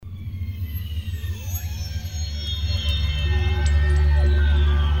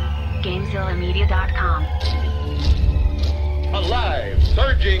GameZillaMedia.com. Alive,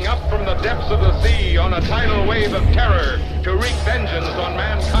 surging up from the depths of the sea on a tidal wave of terror to wreak vengeance on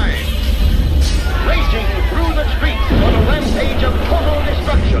mankind. Raging through the streets on a rampage of total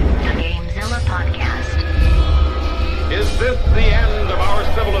destruction. The GameZilla Podcast. Is this the end of our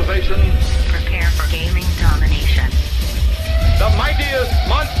civilization? Prepare for gaming domination. The mightiest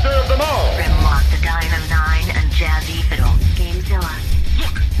monster of them all. Grimlock the Dino 9 and Jazzy Fiddle. GameZilla.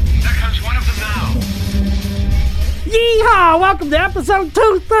 Look, there comes one of them now. Yeehaw! Welcome to episode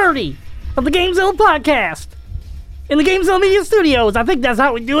 230 of the GameZilla Podcast. In the GameZilla Media Studios. I think that's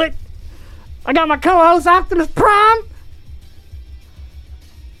how we do it. I got my co-host Optimus Prime.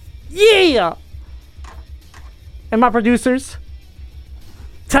 Yeah! And my producers,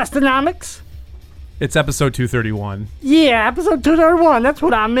 Testonomics. It's episode 231. Yeah, episode 231. That's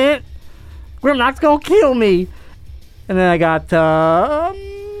what I meant. Grimlock's gonna kill me. And then I got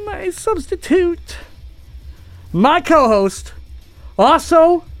my substitute, my co-host,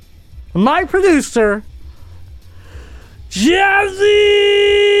 also my producer, Jazzy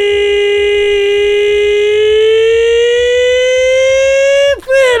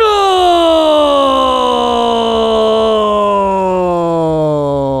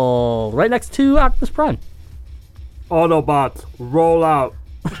Fiddle! Right next to Optimus Prime. Autobots, roll out.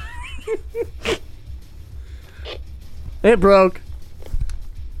 It broke.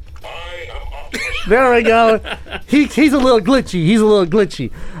 There we go. He's a little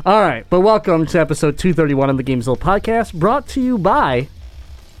glitchy. All right, but welcome to episode 231 of the GameZilla Podcast, brought to you by...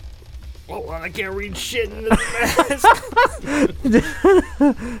 Oh, I can't read shit in this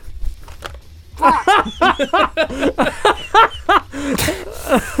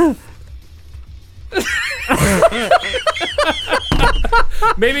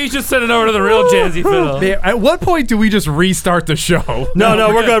Maybe you should send it over to the real Jazzy Fiddle. At what point do we just restart the show? No,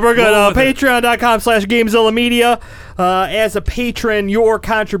 we're good. Patreon.com/GameZillaMedia. As a patron, your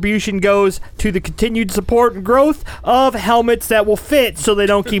contribution goes to the continued support and growth of helmets that will fit so they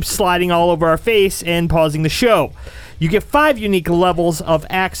don't keep sliding all over our face and pausing the show. You get 5 unique levels of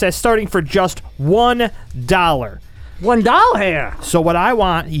access starting for just $1. $1 here. So what I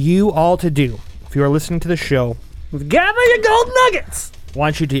want you all to do, if you are listening to the show, Gather your gold nuggets. I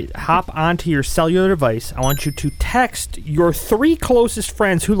want you to hop onto your cellular device. I want you to text your 3 closest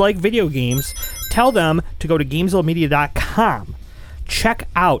friends who like video games. Tell them to go to GameZillaMedia.com. Check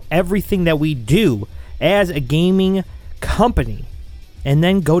out everything that we do as a gaming company. And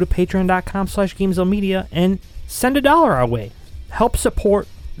then go to Patreon.com/GameZillaMedia and send $1 our way. Help support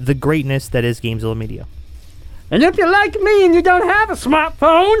the greatness that is GameZilla Media. And if you're like me and you don't have a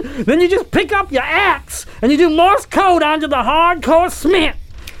smartphone, then you just pick up your axe and you do Morse code onto the hardcore cement.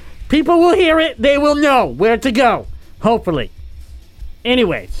 People will hear it. They will know where to go. Hopefully.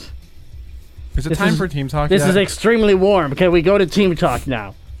 Anyways. Is it time for Team Talk This yet? is extremely warm. Can we go to Team Talk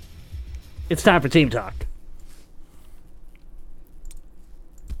now? It's time for Team Talk.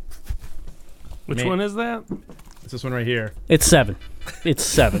 Which one is that? It's this one right here. It's 7. It's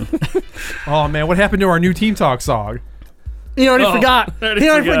 7. Oh, man, what happened to our new Team Talk song? He already forgot. He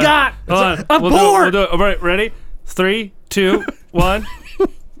already forgot. Hold on. I'm We'll bored. do it. All right, ready? 3, 2, 1.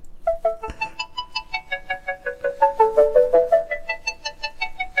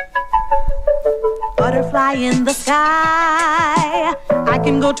 Butterfly in the sky, I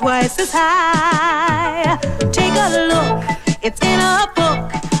can go twice as high. Take a look, it's in a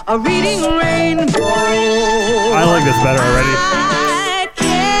book, a reading rainbow. I like this better already. I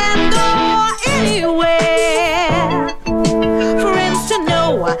can go anywhere, friends to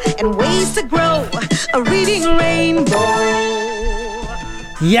know and ways to grow, a reading rainbow.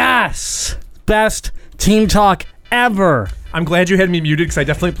 Yes. Best Team Talk ever. I'm glad you had me muted because I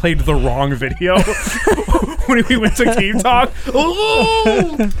definitely played the wrong video when we went to Team Talk.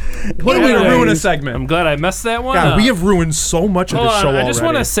 What a way to ruin a segment. I'm glad I messed that one God, up. we have ruined so much of Hold this on, show already. I just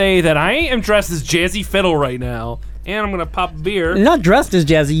want to say that I am dressed as Jazzy Fiddle right now. And I'm going to pop a beer. You're not dressed as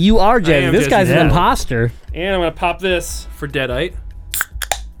Jazzy. You are Jazzy. am This Jazzy guy's an now. imposter. And I'm going to pop this for Deadite.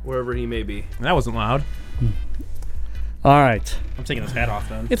 Wherever he may be. That wasn't loud. All right. I'm taking this hat off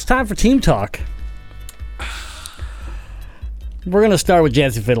then. It's time for Team Talk. We're going to start with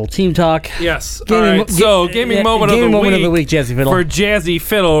Jazzy Fiddle. Team Talk. Yes. Gaming All right. So, gaming moment, gaming of, the moment week of the week, Jazzy Fiddle. for Jazzy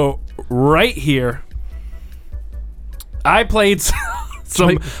Fiddle right here. I played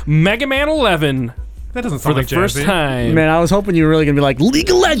some Mega Man 11 That doesn't for sound the like first Jazzy. time. Man, I was hoping you were really going to be like,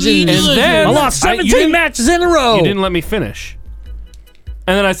 League of Legends. And then I lost you 17 didn't- matches in a row. You didn't let me finish.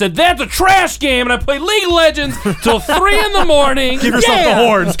 And then I said, that's a trash game, and I played League of Legends till 3 in the morning. Give yourself the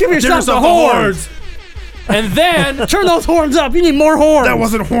horns. Give yourself the horns. And then, Turn those horns up. You need more horns. That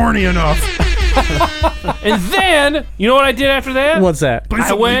wasn't horny enough. you know what I did after that? What's that?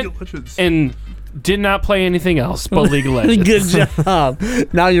 I went and did not play anything else but League of Legends. Good job.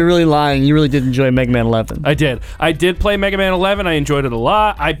 Now you're really lying. You really did enjoy Mega Man 11. I did. I did play Mega Man 11. I enjoyed it a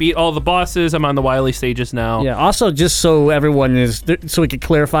lot. I beat all the bosses. I'm on the Wily stages now. Yeah. Also, just so everyone is, so we could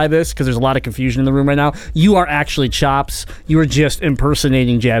clarify this, because there's a lot of confusion in the room right now. You are actually Chops. You are just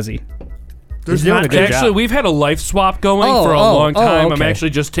impersonating Jazzy. He's doing a good Actually, job. we've had a life swap going Oh, for a long time. I'm okay. actually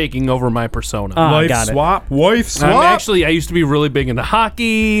just taking over my persona. I Wife got it. swap. Wife swap. I used to be really big into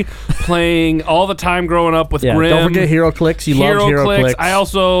hockey, playing all the time growing up with Yeah. Grim. Don't forget Hero Clicks. You loved Hero Clicks. I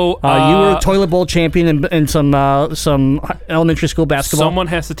also you were a toilet bowl champion in some elementary school basketball. someone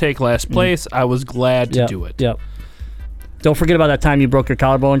has to take last place. I was glad to do it. Yep. Don't forget about that time you broke your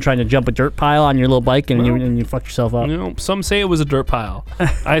collarbone trying to jump a dirt pile on your little bike and you fucked yourself up. You know, some say it was a dirt pile.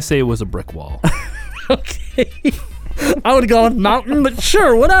 I say it was a brick wall. Okay. I would go with mountain, but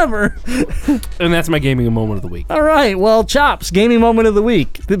sure, whatever. And that's my gaming moment of the week. All right, well, Chops, gaming moment of the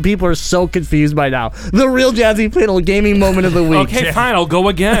week. The people are so confused by now. The real Jazzy Fiddle gaming moment of the week. Okay, fine, I'll go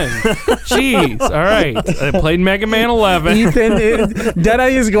again. Jeez, all right. I played Mega Man 11. Ethan, Deadeye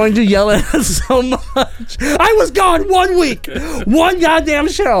is going to yell at us so much. I was gone 1 week. One goddamn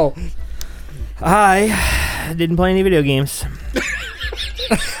show. I didn't play any video games.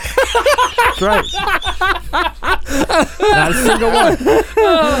 That's right. Not a single one.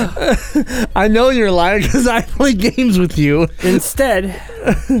 I know you're lying because I play games with you. Instead,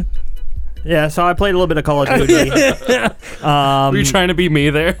 yeah. So I played a little bit of Call of Duty. Were you trying to be me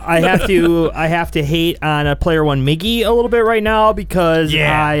there? I have to hate on a Player One Miggy a little bit right now because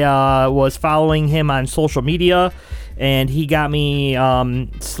I was following him on social media. And he got me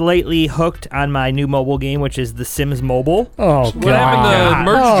slightly hooked on my new mobile game, which is The Sims Mobile. Oh, God. What happened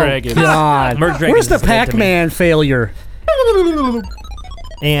to Merge Dragon? God. Merge Dragons Where's the is dead to me. Pac-Man failure?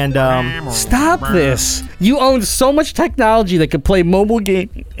 And Stop this. You own so much technology that could play mobile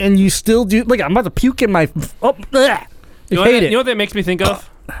game, and you still do. Look, I'm about to puke in my. Oh, bleh. You know, hate it. You know what that makes me think of?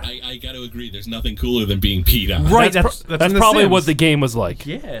 I got to agree. There's nothing cooler than being peed on. Right, That's that's in The probably Sims. what the game was like.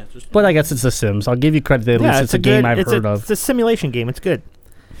 Yeah. But I guess it's The Sims. I'll give you credit. At least it's a game I've heard of. It's a simulation game. It's good.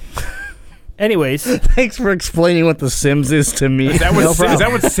 Anyways, Thanks for explaining what The Sims is to me. Is that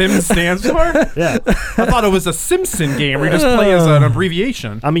what Sims stands for? yeah. I thought it was a Simpson game where you just play as an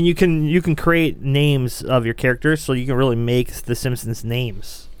abbreviation. I mean, you can create names of your characters, so you can really make the Simpsons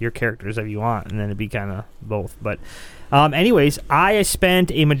names your characters if you want, and then it'd be kind of both. But, anyways, I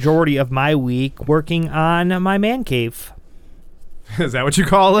spent a majority of my week working on my man cave. Is that what you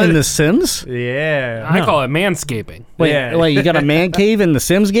call it? In The Sims? Yeah. I call it manscaping. Wait, Yeah. wait, you got a man cave in The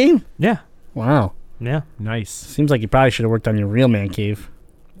Sims game? Yeah, Wow. yeah. Nice. Seems like you probably should have worked on your real man cave.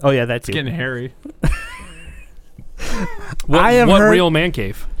 Oh yeah, that too. Getting hairy. What, I have what heard- real man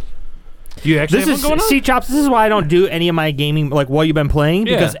cave? Do you actually This have is one going on? see, Chops. This is why I don't do any of my gaming like what you've been playing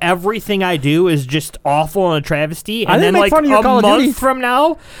Yeah. because everything I do is just awful and a travesty. I And didn't then make like fun of your a Call of Duty. month from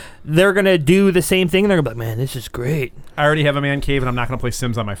now, they're gonna do the same thing. And they're gonna be like, "Man, this is great." I already have a man cave, and I'm not going to play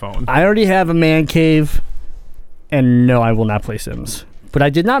Sims on my phone. I already have a man cave, and no, I will not play Sims. But I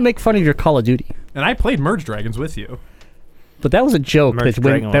did not make fun of your Call of Duty. And I played Merge Dragons with you. But that was a joke Merge that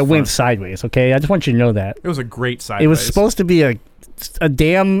Dragon went, was went fun. sideways, okay? I just want you to know that. It was a great sideways. It was supposed to be a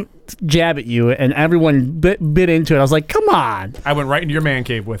damn jab at you, and everyone bit into it. I was like, come on. I went right into your man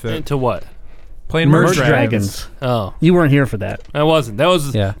cave with it. Into what? Playing Merge Merge Dragons. Oh, You weren't here for that. I wasn't. That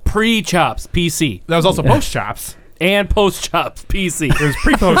was Yeah. pre-Chops PC That was also post chops. and post-Chops PC. It was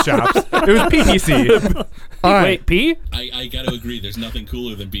pre-post chops. It was PPC. All right. Wait, P? I got to agree. There's nothing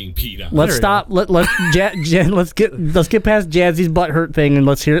cooler than being peed on. Let's stop. Let's get past Jazzy's butthurt thing, and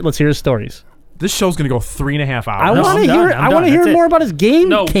let's hear his stories. This show's going to go 3.5 I hours. want to I'm hear. done. I'm I want to done. hear That's more it. about his game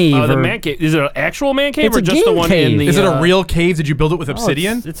No, cave. the or- man cave. Is it an actual man cave It's or a just the game one cave. in the? Is it a real cave? Did you build it with Oh,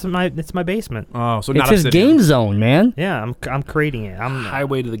 obsidian? it's my basement. Oh, so It's not his obsidian. game zone, man. Yeah, I'm creating it.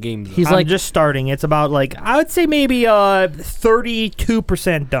 highway to the game zone? He's I'm like, just starting. It's about like I would say maybe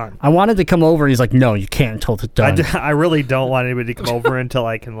 32% done. I wanted to come over, and he's like, no, you can't until it's done. I really don't want anybody to come over until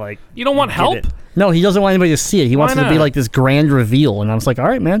I can like. You don't want get help? it. No, he doesn't want anybody to see it. He wants it to be not? like this grand reveal. And I was like, all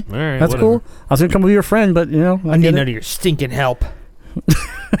right, man. All right, That's whatever. cool. I was going to come with your friend, but, you know, I I need get none it. of your stinking help.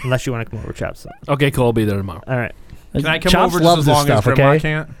 Unless you want to come over, Chops. Okay, cool. I'll be there tomorrow. All right. Can I come Chops over just loves as this long stuff, as Grimlock okay?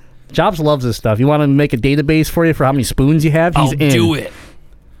 can't? Chops loves this stuff. You want to make a database for you for how many spoons you have? He's I'll in. do it.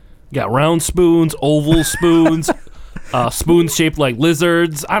 Got round spoons, oval spoons, spoons shaped like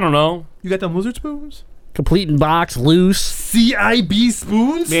lizards. I don't know. You got them lizard spoons? Complete in box, loose. CIB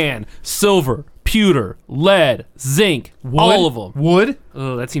spoons? Man, silver, pewter, lead, zinc, all of them. Wood?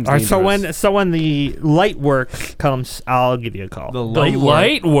 Oh, that seems All right, dangerous. so when the light work comes, I'll give you a call. The The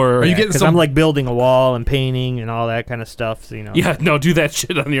light work. Are you getting Because some? I'm like building a wall and painting and all that kind of stuff. So, you know. Yeah, no, do that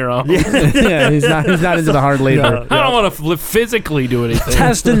shit on your own. Yeah, he's not into the hard labor. I don't want to physically do anything.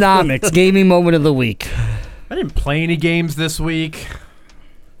 Testonomics, gaming moment of the week. I didn't play any games this week.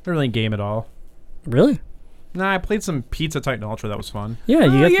 Not really a game at all. Really? Nah, I played some Pizza Titan Ultra. That was fun. Yeah, Oh,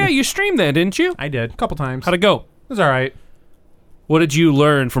 got yeah, you streamed that, didn't you? I did a couple times. How'd it go? It was all right. What did you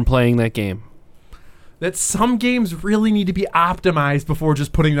learn from playing that game? That some games really need to be optimized before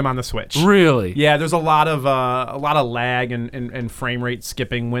just putting them on the Switch. Really? Yeah, there's a lot of lag and frame rate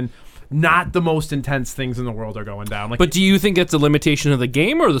skipping when not the most intense things in the world are going down. Like, But do you think that's a limitation of the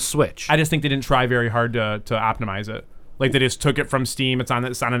game or the Switch? I just think they didn't try very hard to optimize it. Like, they just took it from Steam. It's on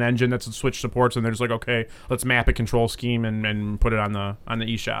an engine that's Switch supports, and they're just like, okay, let's map a control scheme and put it on the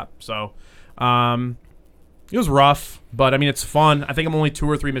eShop. So, it was rough, but I mean, it's fun. I think I'm only 2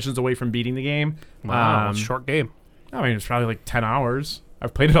 or 3 missions away from beating the game. Wow, it's a short game. I mean, it's probably like 10 hours.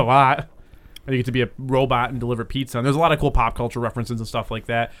 I've played it a lot. You get to be a robot and deliver pizza. And there's a lot of cool pop culture references and stuff like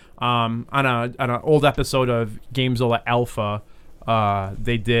that. On an old episode of GameZilla Alpha,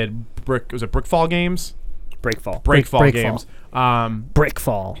 they did Brickfall games? Breakfall. Breakfall games.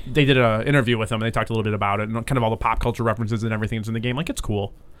 Brickfall. They did an interview with them, and they talked a little bit about it and kind of all the pop culture references and everything that's in the game. Like, it's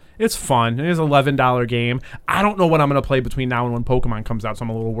cool. It's fun. It is an $11 game. I don't know what I'm going to play between now and when Pokemon comes out, so I'm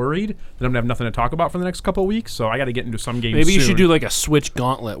a little worried that I'm going to have nothing to talk about for the next couple of weeks, so I got to get into some games Maybe you soon. should do like a Switch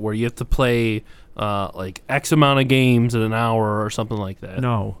gauntlet where you have to play like X amount of games in an hour or something like that.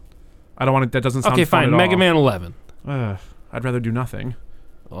 No. I don't want to. That doesn't sound Okay, fun fine. at Mega all. Man 11. I'd rather do nothing.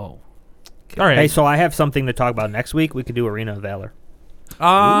 Oh. All right. Hey, so I have something to talk about next week. We could do Arena of Valor.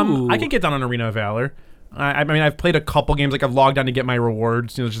 Ooh. I can get down on Arena of Valor. I mean, I've played a couple games. Like, I've logged on to get my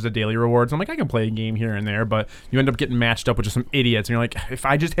rewards. You know, it's just a daily rewards. I'm like, I can play a game here and there, but you end up getting matched up with just some idiots. And you're like, if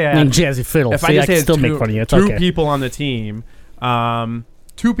I just had... And Jazzy Fiddle. If See, I just can had still two, make fun of you. It's two okay. people on the team,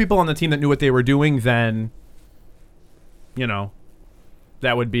 2 people on the team that knew what they were doing, then, you know,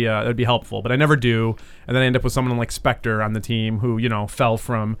 that would be helpful. But I never do, and then I end up with someone like Spectre on the team who, you know, fell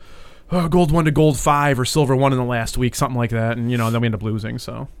from gold 1 to gold 5 or silver 1 in the last week, something like that, and, you know, then we end up losing.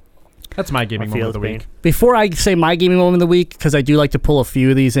 So that's my gaming moment of the week. Before I say my gaming moment of the week, because I do like to pull a few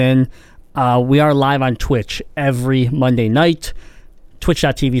of these in, we are live on Twitch every Monday night,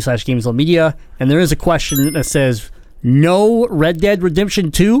 twitch.tv/GamesLoveMedia, and there is a question that says, no Red Dead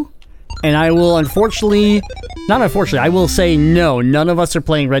Redemption 2? And I will I will say no. None of us are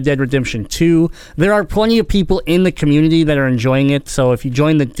playing Red Dead Redemption 2. There are plenty of people in the community that are enjoying it, so if you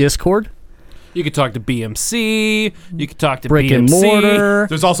join the Discord, You could talk to BMC. You could talk to Brick BMC. and Mortar.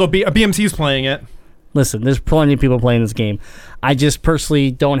 There's also BMC's playing it. Listen, there's plenty of people playing this game. I just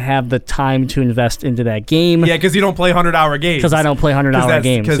personally don't have the time to invest into that game. Yeah, because you don't play 100-hour games. Because I don't play 100-hour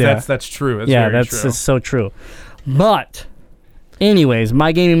games. Because yeah. that's true. That's yeah, very that's true. so true. But, anyways,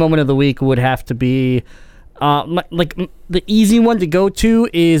 my gaming moment of the week would have to be, the easy one to go to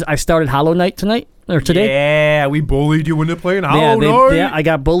is I started Hollow Knight today. Yeah, we bullied you into playing Yeah, Hollow Knight. I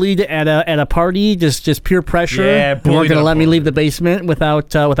got bullied at a party, just pure pressure. Yeah, they weren't bullied going to at a let me party. leave the basement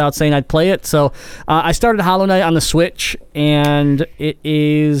without saying I'd play it. So I started Hollow Knight on the Switch, and it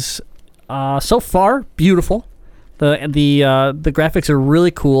is so far beautiful. The graphics are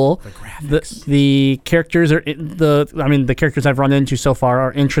really cool. The characters the characters I've run into so far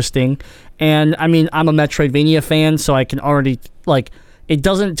are interesting, and I mean I'm a Metroidvania fan, so I can already it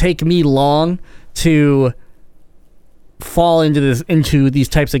doesn't take me long to fall into these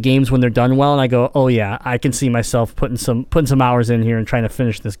types of games when they're done well, and I go, oh yeah, I can see myself putting some hours in here and trying to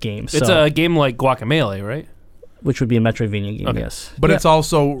finish this game. It's a game like Guacamelee, right? Which would be a Metroidvania game, Okay. yes. But Yeah. it's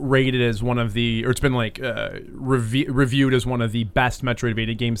also rated as one of the, or it's been reviewed as one of the best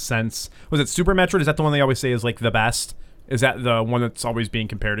Metroidvania games since, was it Super Metroid? Is that the one they always say is like the best? Is that the one that's always being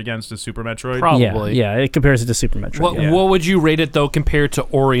compared against as Super Metroid? Probably. Yeah, it compares it to Super Metroid. yeah. What would you rate it though compared to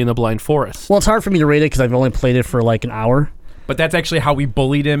Ori and the Blind Forest? Well, it's hard for me to rate it because I've only played it for like an hour. But that's actually how we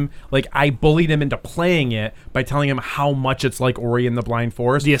bullied him. Like, I bullied him into playing it by telling him how much it's like Ori and the Blind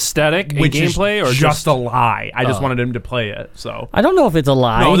Forest. The aesthetic and which gameplay, is or just a lie. I just wanted him to play it. So I don't know if it's a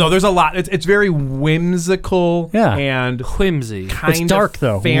lie. no, there's a lot. It's very whimsical Yeah. and whimsy? kind dark, of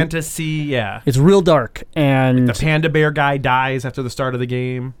though. fantasy. Yeah, It's real dark, and the panda bear guy dies after the start of the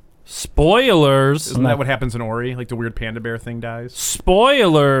game. Spoilers. Isn't that what happens in Ori? Like the weird panda bear thing dies.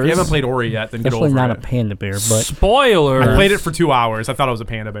 Spoilers. If you haven't played Ori yet, then get definitely over not it. a panda bear. But Spoilers. I played it for 2 hours. I thought it was a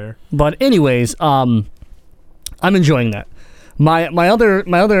panda bear. anyways, I'm enjoying that. My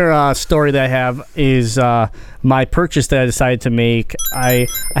other story that I have is my purchase that I decided to make. I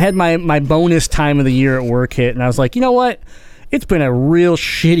had my bonus time of the year at work hit, and I was like, you know what? It's been a real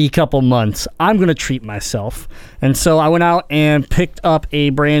shitty couple months. I'm going to treat myself. And so I went out and picked up a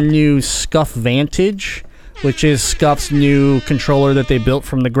brand new Scuff Vantage, which is Scuff's new controller that they built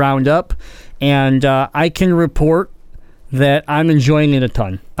from the ground up. And I can report that I'm enjoying it a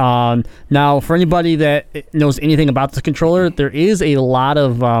ton. Now, for anybody that knows anything about this controller, there is a lot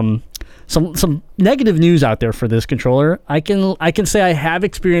of some negative news out there for this controller. I can say I have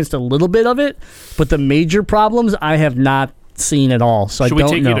experienced a little bit of it, but the major problems I have not seen at all. So Should I don't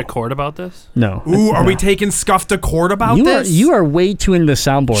know. we take you to court about this? No. Ooh, are we taking Scuff to court about this? You are way too into the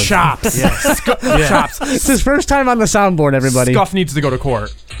soundboard. Chops. Chops. It's his first time on the soundboard, everybody. Scuff needs to go to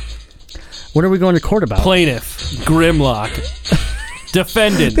court. What are we going to court about? Plaintiff, Grimlock,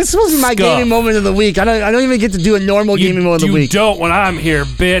 defendant. This is supposed to be my Scuff. gaming moment of the week. I don't even get to do a normal gaming moment of the week. You don't when I'm here,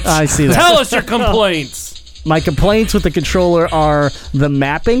 bitch. I see that. Tell us your complaints. My complaints with the controller are the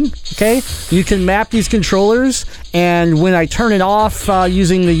mapping, okay? You can map these controllers, and when I turn it off so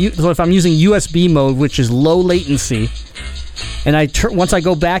if I'm using USB mode, which is low latency, and once I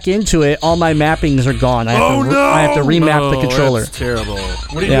go back into it, all my mappings are gone. I have to remap the controller. That's terrible.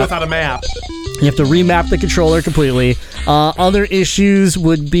 What do you do without a map? You have to remap the controller completely. Other issues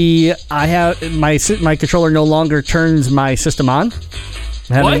would be I have my controller no longer turns my system on.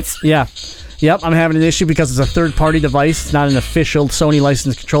 Yeah. Yep, I'm having an issue because it's a third-party device. It's not an official Sony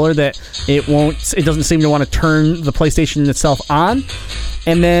licensed controller that it doesn't seem to want to turn the PlayStation itself on.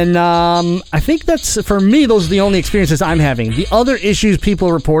 And then I think that's, for me, those are the only experiences I'm having. The other issues people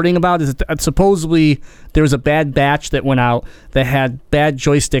are reporting about is that supposedly there was a bad batch that went out that had bad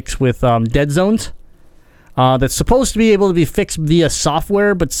joysticks with dead zones. That's supposed to be able to be fixed via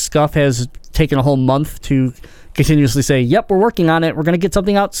software, but Scuff has taken a whole month to continuously say, yep, we're working on it. We're going to get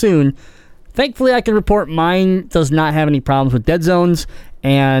something out soon. Thankfully, I can report mine does not have any problems with dead zones,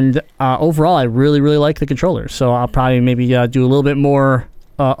 and overall, I really, really like the controller. So I'll probably maybe do a little bit more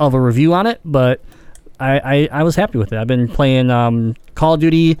of a review on it, but I was happy with it. I've been playing Call of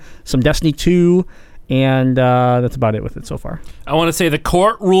Duty, some Destiny 2, and that's about it with it so far. I want to say the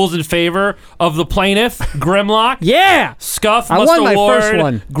court rules in favor of the plaintiff, Grimlock. Yeah! Scuff I must won my award first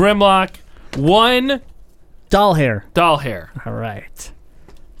one. Grimlock one Doll hair. doll hair. All right.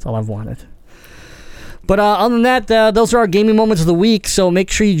 That's all I've wanted. But other than that, those are our gaming moments of the week. So make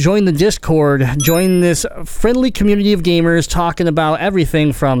sure you join the Discord. Join this friendly community of gamers talking about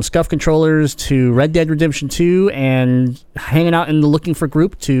everything from Scuff controllers to Red Dead Redemption 2 and hanging out in the Looking For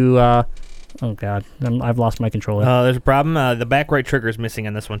group to... oh, God. I've lost my controller. There's a problem. The back right trigger is missing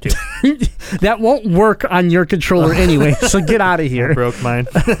on this one, too. That won't work on your controller anyway, so get out of I here. broke mine.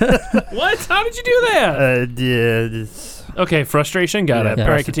 What? How did you do that? Okay, frustration. Got it. Yeah, All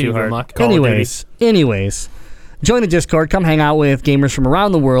right, pressed it continue, too hard. Grimlock. Call of Duty. Anyways, join the Discord. Come hang out with gamers from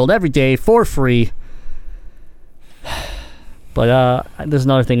around the world every day for free. But there's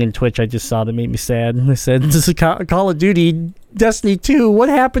another thing in Twitch I just saw that made me sad. They said, this is Call of Duty Destiny 2. What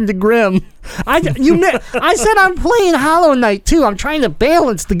happened to Grim? I said I'm playing Hollow Knight 2. I'm trying to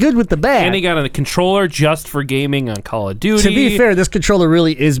balance the good with the bad. And he got a controller just for gaming on Call of Duty. To be fair, this controller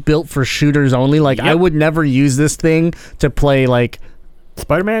really is built for shooters only. Like, I would never use this thing to play, like...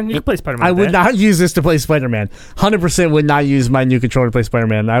 Spider-Man? You can play Spider-Man. I would not use this to play Spider-Man. 100% would not use my new controller to play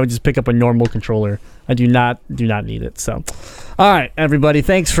Spider-Man. I would just pick up a normal controller. I do not need it. So, all right, everybody.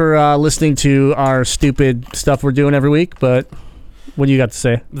 Thanks for listening to our stupid stuff we're doing every week. But what do you got to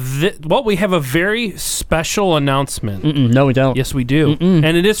say? Well, we have a very special announcement. No, we don't. Yes, we do. And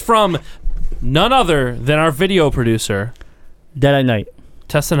it is from none other than our video producer, Dead Knight.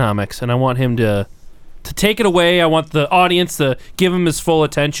 Testonomics, and I want him to take it away. I want the audience to give him his full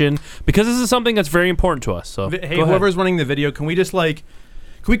attention because this is something that's very important to us. So, Hey, whoever's running the video, can we just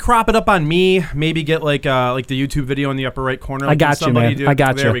can we crop it up on me? Maybe get like the YouTube video in the upper right corner. I got you, man. I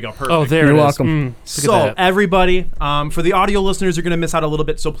got you. There we go. Perfect. Oh, there You're it is. welcome. So everybody, for the audio listeners, you're going to miss out a little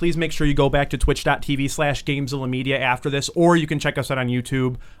bit. So please make sure you go back to twitch.tv/GameZillaMedia after this, or you can check us out on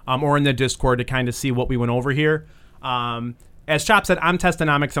YouTube or in the Discord to kind of see what we went over here. As Chop said, I'm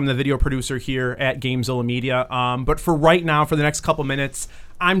Testonomics. I'm the video producer here at GameZilla Media. But for right now, for the next couple minutes,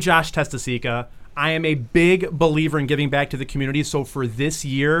 I'm Josh Testasica. I am a big believer in giving back to the community. So for this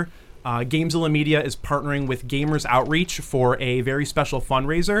year, GameZilla Media is partnering with Gamers Outreach for a very special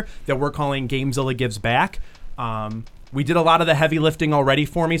fundraiser that we're calling GameZilla Gives Back. We did a lot of the heavy lifting already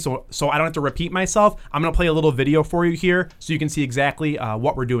for me, so I don't have to repeat myself. I'm going to play a little video for you here so you can see exactly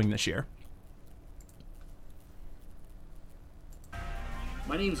what we're doing this year.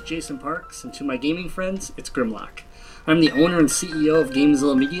 My name is Jason Parks, and to my gaming friends, it's Grimlock. I'm the owner and CEO of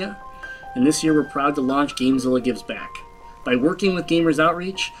Gamezilla Media, and this year we're proud to launch Gamezilla Gives Back. By working with Gamers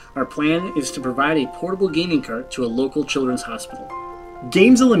Outreach, our plan is to provide a portable gaming cart to a local children's hospital.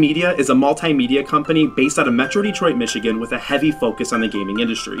 Gamezilla Media is a multimedia company based out of Metro Detroit, Michigan with a heavy focus on the gaming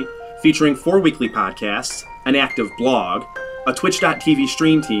industry, featuring 4 weekly podcasts, an active blog, a Twitch.tv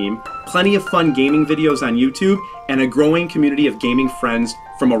stream team, plenty of fun gaming videos on YouTube, and a growing community of gaming friends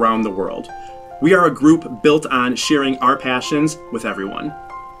from around the world. We are a group built on sharing our passions with everyone.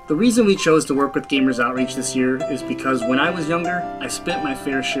 The reason we chose to work with Gamers Outreach this year is because when I was younger, I spent my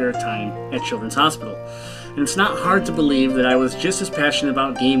fair share of time at Children's Hospital. And it's not hard to believe that I was just as passionate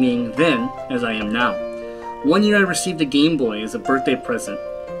about gaming then as I am now. One year I received a Game Boy as a birthday present.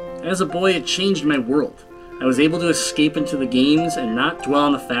 As a boy, it changed my world. I was able to escape into the games and not dwell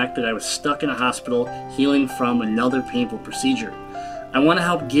on the fact that I was stuck in a hospital healing from another painful procedure. I want to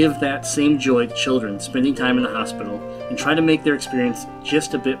help give that same joy to children spending time in the hospital and try to make their experience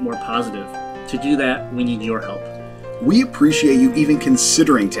just a bit more positive. To do that, we need your help. We appreciate you even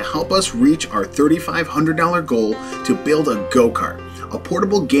considering to help us reach our $3,500 goal to build a go-kart, a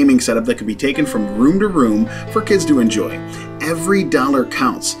portable gaming setup that can be taken from room to room for kids to enjoy. Every dollar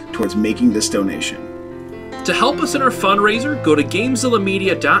counts towards making this donation. To help us in our fundraiser, go to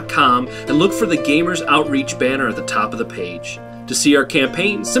GamezillaMedia.com and look for the Gamers Outreach banner at the top of the page. To see our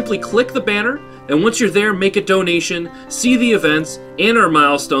campaign, simply click the banner, and once you're there, make a donation, see the events, and our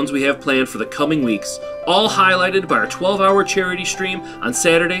milestones we have planned for the coming weeks, all highlighted by our 12-hour charity stream on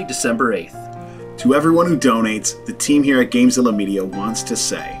Saturday, December 8th. To everyone who donates, the team here at Gamezilla Media wants to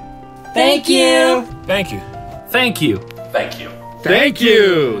say, Thank you. Thank you. Thank you. Thank you. Thank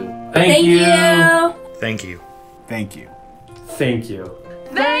you. Thank you. thank you. Thank you. Thank you.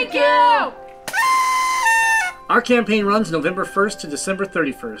 Thank you. Our campaign runs November 1st to December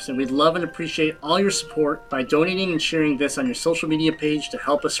 31st, and we'd love and appreciate all your support by donating and sharing this on your social media page to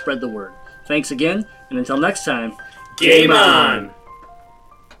help us spread the word. Thanks again, and until next time, Game on!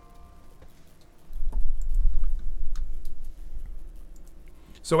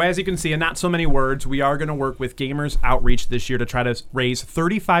 So as you can see, in not so many words, we are going to work with Gamers Outreach this year to try to raise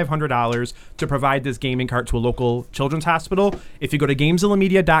 $3,500 to provide this gaming cart to a local children's hospital. If you go to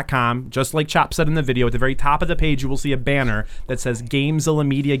GamezillaMedia.com, just like Chop said in the video, at the very top of the page, you will see a banner that says Gamezilla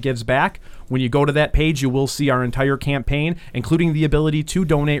Media Gives Back. When you go to that page, you will see our entire campaign, including the ability to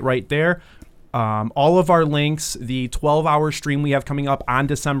donate right there. All of our links, the 12-hour stream we have coming up on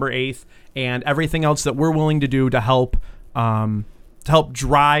December 8th, and everything else that we're willing to do to help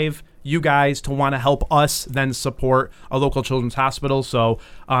drive you guys to want to help us then support a local children's hospital. So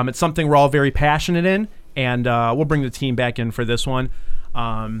it's something we're all very passionate in, and we'll bring the team back in for this one.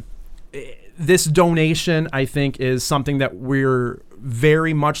 This donation, I think, is something that we're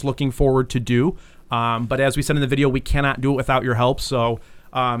very much looking forward to do. But as we said in the video, we cannot do it without your help. So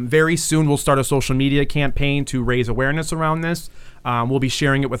very soon we'll start a social media campaign to raise awareness around this. We'll be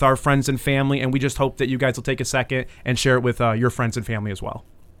sharing it with our friends and family, and we just hope that you guys will take a second and share it with your friends and family as well.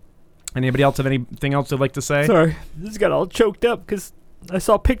 Anybody else have anything else they'd like to say? Sorry, this got all choked up because I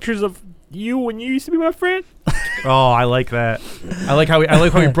saw pictures of you when you used to be my friend. Oh, I like that. I like how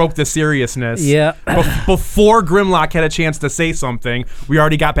we broke the seriousness. Yeah. Before Grimlock had a chance to say something, we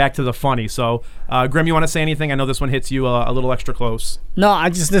already got back to the funny. So, Grim, you want to say anything? I know this one hits you a little extra close. No,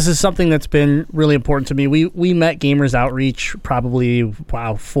 this is something that's been really important to me. We met Gamers Outreach probably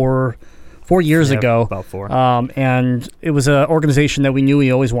 4 years ago. About 4. And it was an organization that we knew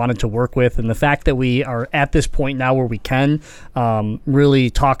we always wanted to work with. And the fact that we are at this point now where we can really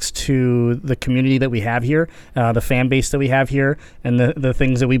talks to the community that we have here, the fan base that we have here, and the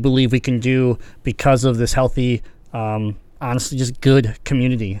things that we believe we can do because of this healthy, honestly, just good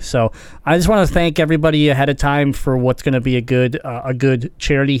community. So I just want to thank everybody ahead of time for what's going to be a good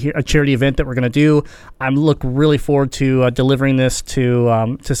charity here, a charity event that we're going to do. I'm really forward to delivering this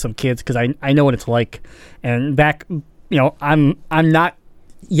to some kids because I know what it's like. And back, I'm not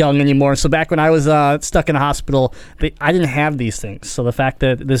young anymore. So back when I was stuck in a hospital, I didn't have these things. So the fact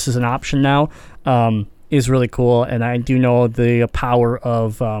that this is an option now is really cool. And I do know the power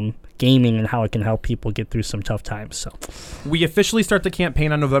of gaming and how it can help people get through some tough times. So we officially start the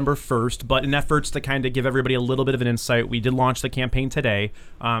campaign on November 1st, but in efforts to kind of give everybody a little bit of an insight, we did launch the campaign today,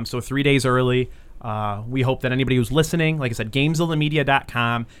 so 3 days early. We hope that anybody who's listening, like I said,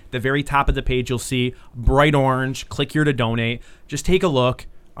 GamezillaMedia.com, the very top of the page, you'll see bright orange, click here to donate. Just take a look.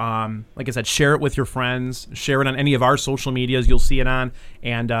 Like I said, share it with your friends. Share it on any of our social medias. You'll see it on.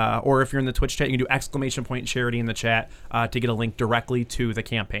 And or if you're in the Twitch chat, you can do ! charity in the chat to get a link directly to the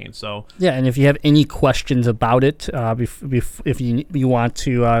campaign. So yeah, and if you have any questions about it, if you want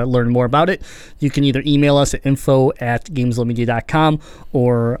to learn more about it, you can either email us at info@gamezillamedia.com,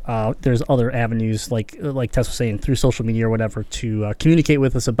 or there's other avenues like Tess was saying, through social media or whatever, to communicate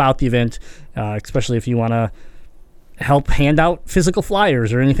with us about the event, especially if you want to help hand out physical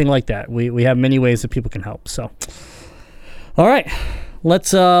flyers or anything like that. We have many ways that people can help. So, all right,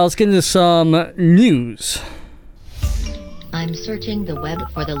 let's get into some news. I'm searching the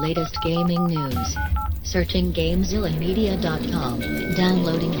web for the latest gaming news. Searching GameZillaMedia.com.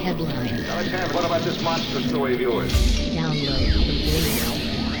 Downloading headline. Alexander, what about this monster story of yours? Download complete.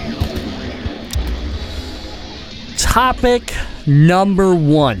 Topic number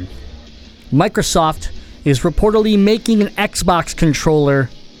 1. Microsoft is reportedly making an Xbox controller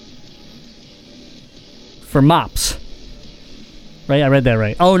for mops. Right? I read that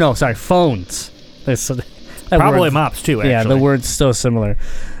right. Oh, no, sorry. Phones. Probably mops, too, actually. Yeah, the word's so similar.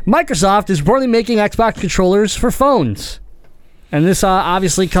 Microsoft is reportedly making Xbox controllers for phones. And this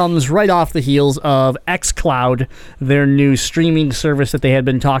obviously comes right off the heels of xCloud, their new streaming service that they had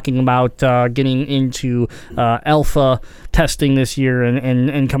been talking about getting into alpha testing this year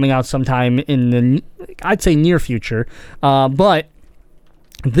and coming out sometime in the, I'd say, near future. But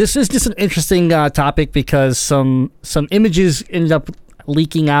this is just an interesting topic because some images ended up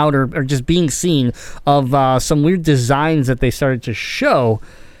leaking out or just being seen of some weird designs that they started to show.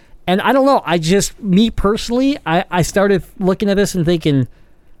 And I don't know, me personally, I started looking at this and thinking,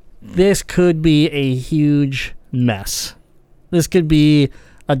 this could be a huge mess. This could be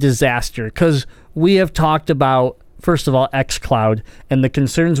a disaster, because we have talked about, first of all, xCloud and the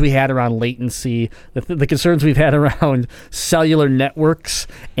concerns we had around latency, the concerns we've had around cellular networks,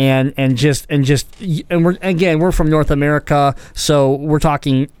 and we're from North America, so we're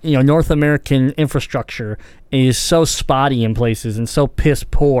talking, North American infrastructure is so spotty in places and so piss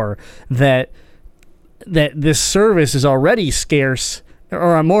poor that this service is already scarce,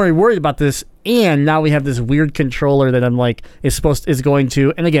 or I'm more worried about this. And now we have this weird controller that I'm like is going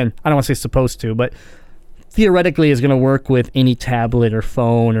to, and again, I don't want to say supposed to, but theoretically is going to work with any tablet or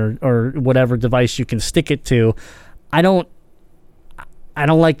phone or whatever device you can stick it to. I don't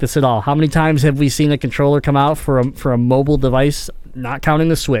like this at all. How many times have we seen a controller come out for a mobile device, not counting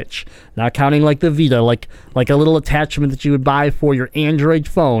the Switch, not counting like the Vita, like a little attachment that you would buy for your Android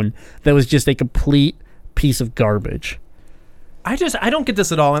phone that was just a complete piece of garbage? I don't get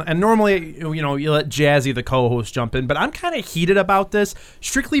this at all. And normally, you let Jazzy, the co-host, jump in, but I'm kind of heated about this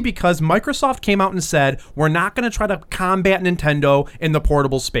strictly because Microsoft came out and said, we're not going to try to combat Nintendo in the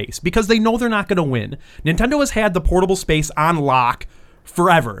portable space because they know they're not going to win. Nintendo has had the portable space on lock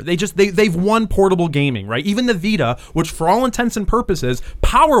forever. They've won portable gaming, right? Even the Vita, which for all intents and purposes,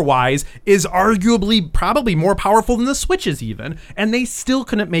 power-wise, is arguably probably more powerful than the Switches even, and they still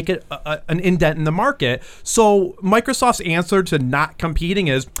couldn't make it an indent in the market. So Microsoft's answer to not competing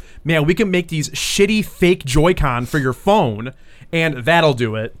is, man, we can make these shitty fake Joy-Con for your phone, and that'll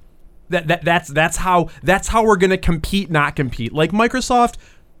do it. That's how we're gonna compete, not compete. Like, Microsoft,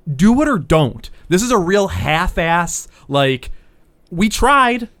 do it or don't. This is a real half-ass, we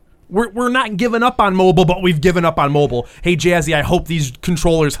tried. We're not giving up on mobile, but we've given up on mobile. Hey, Jazzy, I hope these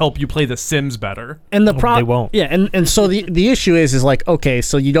controllers help you play The Sims better. And the they won't. Yeah, and so the issue is okay,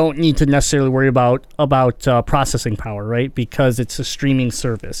 so you don't need to necessarily worry about processing power, right? Because it's a streaming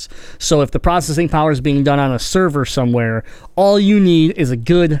service. So if the processing power is being done on a server somewhere, all you need is a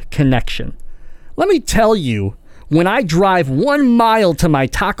good connection. Let me tell you, when I drive 1 mile to my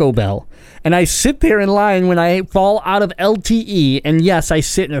Taco Bell, and I sit there in line when I fall out of LTE, and yes, I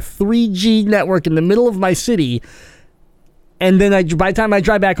sit in a 3G network in the middle of my city, and then by the time I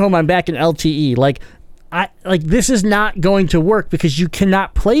drive back home, I'm back in LTE. This is not going to work because you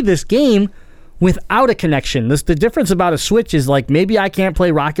cannot play this game without a connection. The difference about a Switch is maybe I can't play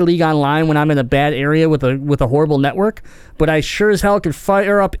Rocket League online when I'm in a bad area with a horrible network, but I sure as hell can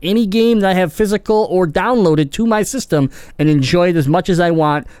fire up any game that I have physical or downloaded to my system and enjoy it as much as I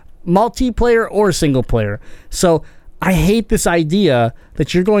want, multiplayer or single player. So I hate this idea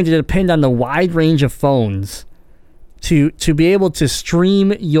that you're going to depend on the wide range of phones to be able to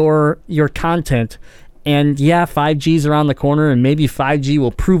stream your content. And yeah, 5G's around the corner, and maybe 5G will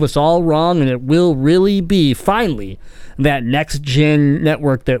prove us all wrong, and it will really be, finally, that next-gen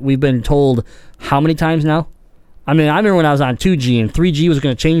network that we've been told how many times now? I mean, I remember when I was on 2G, and 3G was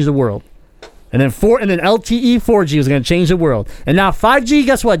going to change the world. And then LTE 4G was going to change the world. And now 5G,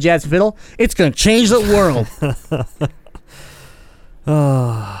 guess what, Jazz Fiddle? It's going to change the world.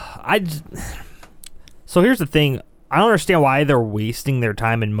 So here's the thing. I don't understand why they're wasting their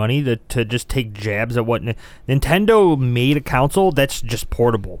time and money to just take jabs at what Nintendo made a console that's just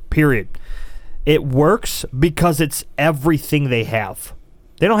portable, period. It works because it's everything they have.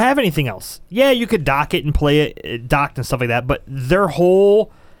 They don't have anything else. Yeah, you could dock it and play it docked and stuff like that, but their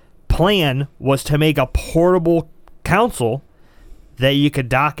whole plan was to make a portable console that you could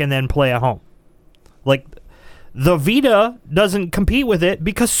dock and then play at home. Like, the Vita doesn't compete with it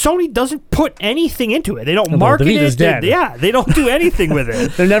because Sony doesn't put anything into it. They don't market the Vita's it. dead. Yeah, they don't do anything with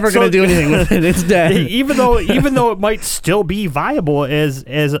it. They're never going to do anything with it. It's dead. Even though it might still be viable as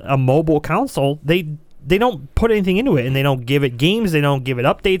a mobile console, they don't put anything into it, and they don't give it games. They don't give it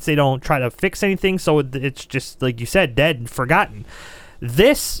updates. They don't try to fix anything. So it's just, like you said, dead and forgotten.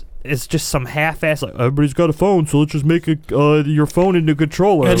 This is just some half-ass, like, everybody's got a phone, so let's just make your phone into a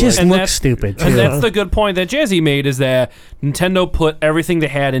controller. It just And looks that's- stupid, too. And that's the good point that Jazzy made, is that Nintendo put everything they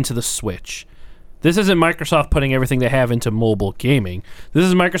had into the Switch. This isn't Microsoft putting everything they have into mobile gaming. This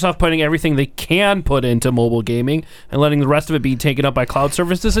is Microsoft putting everything they can put into mobile gaming and letting the rest of it be taken up by cloud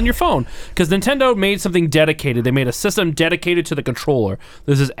services in your phone. Because Nintendo made something dedicated. They made a system dedicated to the controller.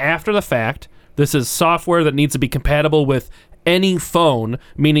 This is after the fact. This is software that needs to be compatible with any phone,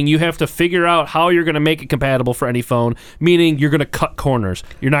 meaning you have to figure out how you're going to make it compatible for any phone, meaning you're going to cut corners.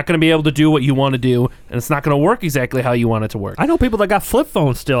 You're not going to be able to do what you want to do, and it's not going to work exactly how you want it to work. I know people that got flip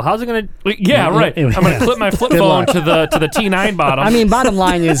phones still. How's it going to... Yeah, right. I'm going to clip my flip phone to the T9 bottom. I mean, bottom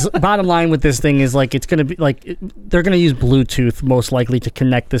line with this thing is, like, it's going to be like they're going to use Bluetooth most likely to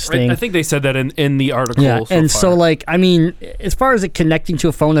connect this thing. I think they said that in the article. Yeah, so like, I mean, as far as it connecting to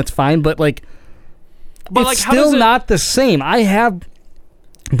a phone, that's fine, but like, But, it's like, how still does it- not the same. I have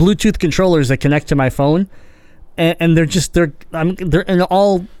Bluetooth controllers that connect to my phone, and they're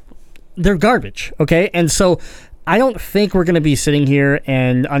garbage. Okay, and so I don't think we're going to be sitting here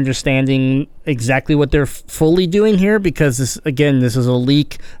and understanding exactly what they're fully doing here, because this is a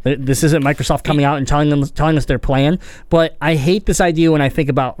leak. This isn't Microsoft coming out and telling us their plan. But I hate this idea when I think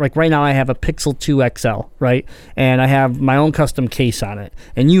about, like, right now I have a Pixel 2 XL, right? And I have my own custom case on it.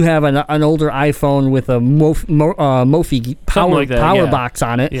 And you have an older iPhone with a Mophie power box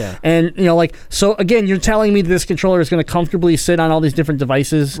on it. Yeah. And, you know, like, so again, you're telling me this controller is going to comfortably sit on all these different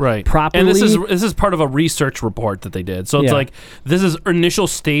devices properly. And this is part of a research report that they did. So it's like, this is initial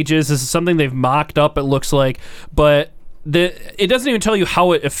stages. This is something they've mocked up, it looks like, but it doesn't even tell you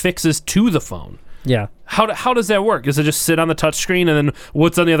how it affixes to the phone. Yeah. How does that work? Does it just sit on the touchscreen, and then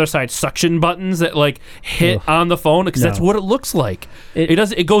what's on the other side? Suction buttons that like hit on the phone? Because that's what it looks like.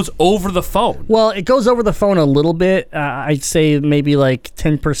 It goes over the phone. Well, it goes over the phone a little bit. I'd say maybe like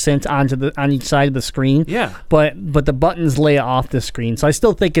 10% on each side of the screen. Yeah. But the buttons lay off the screen. So I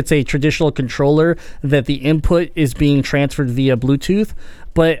still think it's a traditional controller that the input is being transferred via Bluetooth.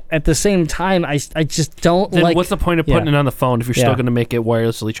 But at the same time, I just don't Then like... what's the point of putting it on the phone if you're still going to make it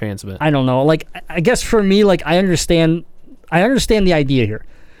wirelessly transmit? I don't know. Like, I guess for me, like, I understand the idea here.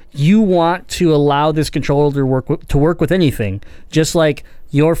 You want to allow this controller to work with anything, just like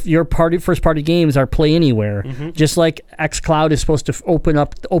your first party games are Play Anywhere. Mm-hmm. Just like xCloud is supposed to open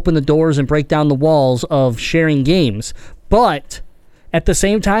the doors and break down the walls of sharing games. But at the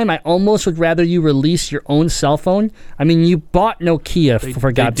same time, I almost would rather you release your own cell phone. I mean, you bought Nokia,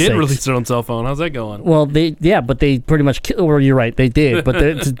 for God's sake. They did release their own cell phone. How's that going? Well, but they pretty much killed. Well, you're right, they did, but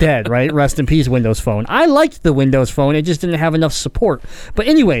it's dead, right? Rest in peace, Windows Phone. I liked the Windows Phone. It just didn't have enough support. But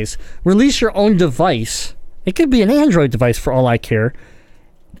anyways, release your own device. It could be an Android device for all I care,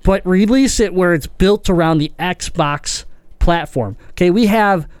 but release it where it's built around the Xbox platform. Okay, we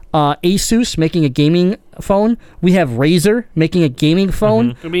have Asus making a gaming phone. We have Razer making a gaming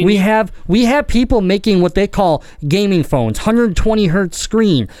phone. I mean, we have people making what they call gaming phones, 120 hertz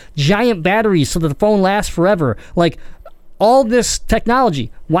screen, giant batteries so that the phone lasts forever. Like, all this technology.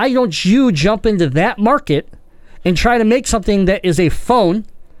 Why don't you jump into that market and try to make something that is a phone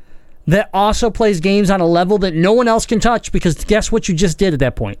that also plays games on a level that no one else can touch? Because guess what you just did at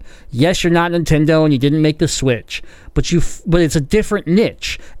that point? Yes, you're not Nintendo and you didn't make the Switch, but it's a different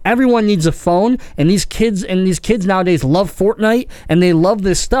niche. Everyone needs a phone, and these kids nowadays love Fortnite, and they love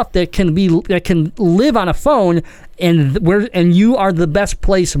this stuff that can live on a phone, and you are the best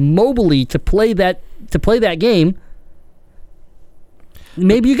place mobily to play that game.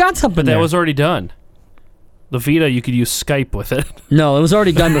 Maybe you got something But that there. was already done. The Vita, you could use Skype with it. No, it was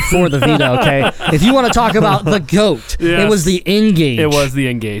already done before the Vita, okay? If you want to talk about the GOAT, Yes. it was the N-Gage. It was the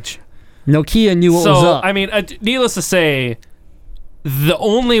N-Gage. Nokia knew what was up. I mean, needless to say, the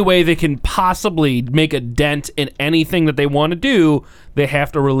only way they can possibly make a dent in anything that they want to do, they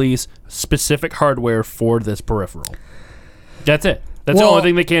have to release specific hardware for this peripheral. That's it. That's the only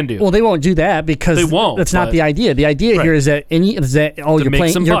thing they can do. Well, they won't do that because They won't, that's not but- the idea. The idea here is that you're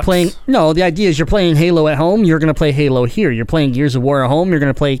make some bucks. playing. No, the idea is you're playing Halo at home. You're going to play Halo here. You're playing Gears of War at home. You're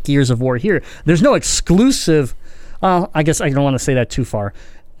going to play Gears of War here. There's no exclusive. I guess I don't want to say that too far.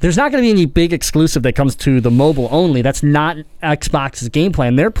 There's not going to be any big exclusive that comes to the mobile only. That's not Xbox's game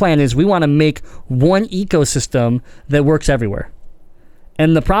plan. Their plan is we want to make one ecosystem that works everywhere.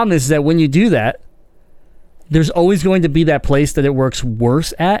 And the problem is that when you do that, there's always going to be that place that it works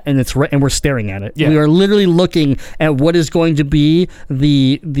worse at, and and we're staring at it. Yeah. We are literally looking at what is going to be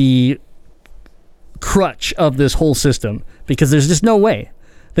the crutch of this whole system, because there's just no way.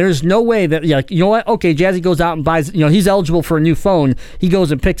 There's no way that, you know what? Okay, Jazzy goes out and buys, he's eligible for a new phone. He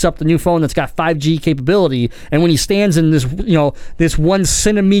goes and picks up the new phone that's got 5G capability. And when he stands in this, this 1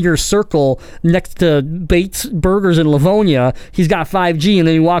 centimeter circle next to Bates Burgers in Livonia, he's got 5G, and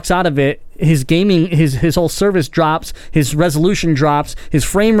then he walks out of it. His gaming, his whole service drops, his resolution drops, his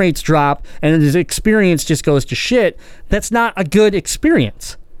frame rates drop, and his experience just goes to shit. That's not a good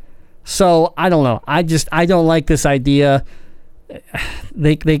experience. So I don't know. I don't like this idea.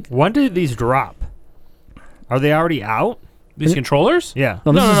 When did these drop? Are they already out? These controllers? Yeah.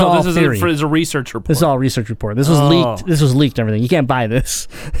 No, this is all this theory. is a research report. This is all research report. This was leaked. This was leaked and everything. You can't buy this.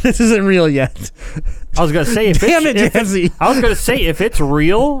 This isn't real yet. I was gonna say, Damn it, Jazzy. I was gonna say, if it's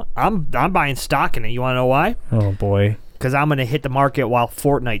real, I'm buying stock in it. You want to know why? Oh boy. Because I'm gonna hit the market while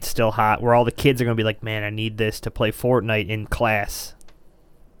Fortnite's still hot, where all the kids are gonna be like, "Man, I need this to play Fortnite in class."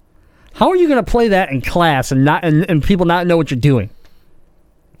 How are you going to play that in class and and people not know what you're doing?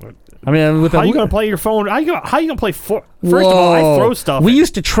 I mean, how are you gonna play your phone? How you gonna play? First of all, I throw stuff. We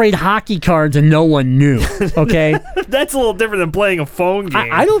used to trade hockey cards and no one knew. Okay, That's a little different than playing a phone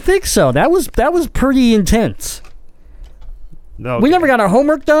game. I don't think so. That was pretty intense. No, We never got our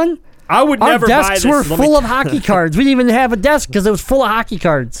homework done. I would Our never buy desks this. were Let me full of hockey cards. We didn't even have a desk because it was full of hockey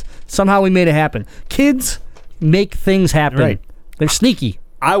cards. Somehow we made it happen. Kids make things happen. Right. They're sneaky.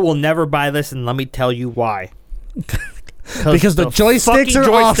 I will never buy this, and let me tell you why. Because the joysticks are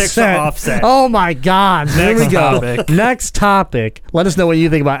offset. Oh my God! There we go. topic. Next topic. Let us know what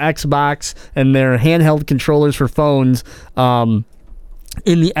you think about Xbox and their handheld controllers for phones in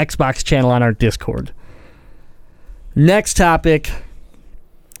the Xbox channel on our Discord. Next topic.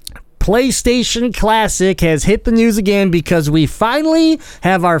 PlayStation Classic has hit the news again because we finally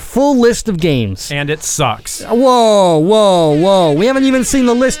have our full list of games. And it sucks. Whoa. We haven't even seen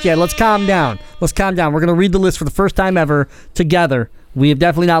the list yet. Let's calm down. We're going to read the list for the first time ever together. We have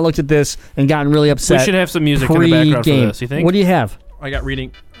definitely not looked at this and gotten really upset. We should have some music in the background for this, you think? What do you have? I got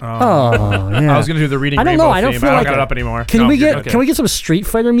reading. Oh, yeah. I was going to do the reading I don't know. Rainbow I don't theme. feel I don't like got it up anymore. Can No, we you're get good. Can we get some Street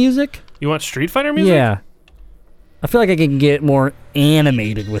Fighter music? You want Street Fighter music? Yeah. I feel like I can get more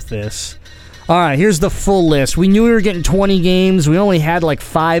animated with this. All right, here's the full list. We knew we were getting 20 games. We only had like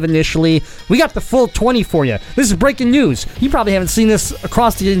 5 initially. We got the full 20 for you. This is breaking news. You probably haven't seen this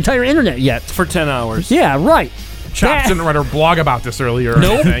across the entire internet yet. For 10 hours. Yeah, right. Chops didn't write a blog about this earlier.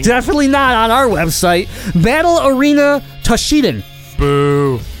 Nope, definitely not on our website. Battle Arena Toshiden.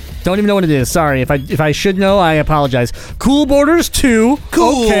 Boo. Don't even know what it is. Sorry. If I should know, I apologize. Cool Borders 2.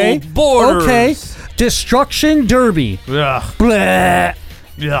 Cool okay. Borders. Okay. Destruction Derby. Ugh. Bleh.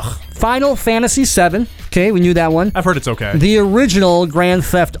 Ugh. Final Fantasy 7. Okay, we knew that one. I've heard it's okay. The original Grand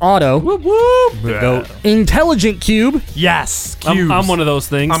Theft Auto. Whoop, whoop. Goat. Intelligent Cube. Yes. Cubes. I'm one of those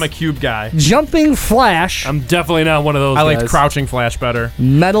things. I'm a cube guy. Jumping Flash. I'm definitely not one of those I guys. liked Crouching Flash better.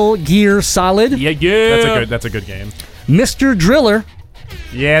 Metal Gear Solid. Yeah. That's a good game. Mr. Driller.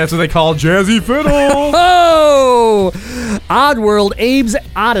 Yeah, that's what they call Jazzy Fiddle. Oh! Oddworld Abe's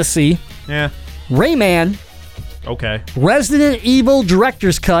Odyssey. Yeah. Rayman. Okay. Resident Evil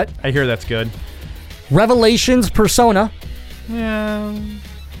Director's Cut. I hear that's good. Revelations Persona. Yeah.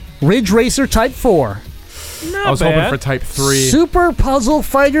 Ridge Racer Type 4. I was hoping for Type 3. Super Puzzle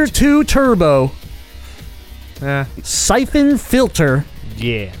Fighter 2 Turbo. Siphon Filter.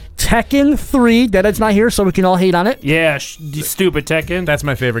 Yeah. Tekken 3. Deadhead's not here, so we can all hate on it. Yeah, stupid Tekken. That's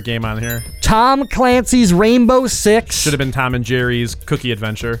my favorite game on here. Tom Clancy's Rainbow Six. Should have been Tom and Jerry's Cookie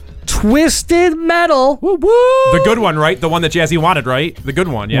Adventure. Twisted Metal. Woo woo. The good one, right? The one that Jazzy wanted, right? The good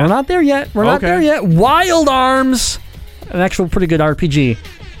one, yeah. We're not there yet. We're not Okay. there yet. Wild Arms. An actual pretty good RPG.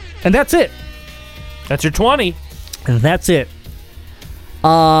 And that's it. That's your 20. And that's it.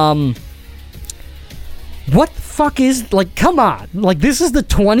 What the fuck is, like, come on. Like, this is the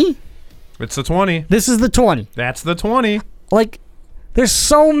 20? It's the 20. This is the 20. That's the 20. Like, there's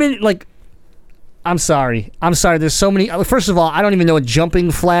so many, like, I'm sorry. There's so many. First of all, I don't even know what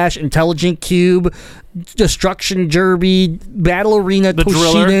Jumping Flash, Intelligent Cube, Destruction Derby, Battle Arena,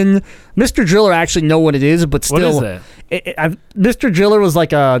 Toshiden. Mr. Driller, I actually know what it is, but still. What is that? Mr. Driller was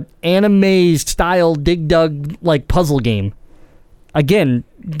like a anime-style dig-dug like puzzle game. Again,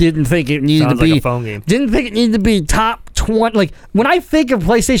 didn't think it needed Sounds to be like a phone game. Didn't think it needed to be top 20. Like when I think of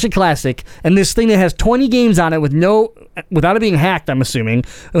PlayStation Classic and this thing that has 20 games on it without it being hacked, I'm assuming,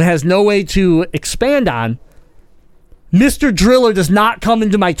 it has no way to expand on. Mr. Driller does not come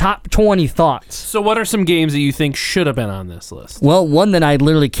into my top 20 thoughts. So what are some games that you think should have been on this list? Well, one that I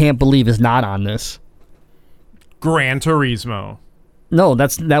literally can't believe is not on this. Gran Turismo. No,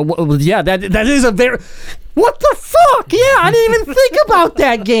 that is a very. What the fuck? Yeah, I didn't even think about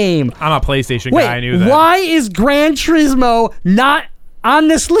that game. I'm a PlayStation Wait, guy. I knew that. Why is Gran Turismo not on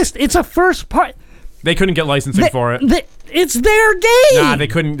this list? It's a first part. They couldn't get licensing for it. It's their game. Nah, they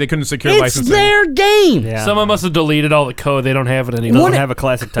couldn't secure It's licensing. their game. Yeah. Someone must have deleted all the code. They don't have it anymore. Doesn't have a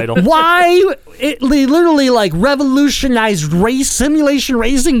classic title. Why? They literally like revolutionized simulation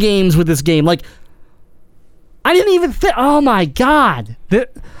racing games with this game. Like, I didn't even think. Oh my god!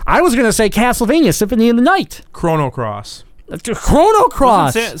 I was gonna say Castlevania Symphony of the Night. Chrono Cross. Chrono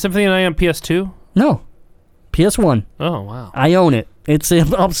Cross. Wasn't Symphony of the Night on PS2? No, PS1. Oh wow! I own it. It's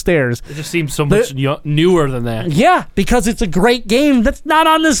upstairs. It just seems so much newer than that. Yeah, because it's a great game that's not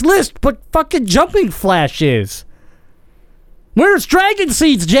on this list, but fucking Jumping Flash is. Where's Dragon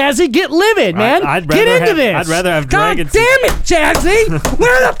Seeds, Jazzy? Get livid, man. Get into this. I'd rather have God Dragon damn it, Jazzy!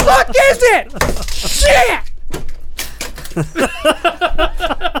 Where the fuck is it? Shit!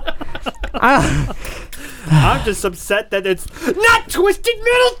 I'm just upset that it's not Twisted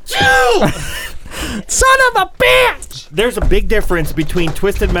Metal 2! Son of a bitch! There's a big difference between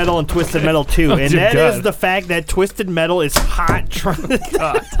Twisted Metal and Twisted Metal 2, and dear that God. is the fact that Twisted Metal is hot.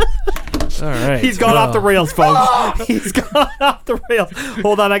 All right. He's gone off the rails, folks. He's gone off the rails.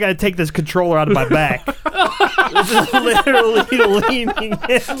 Hold on, I gotta take this controller out of my back. Literally leaning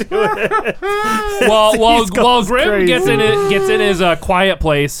into it. While Grim crazy. gets in his quiet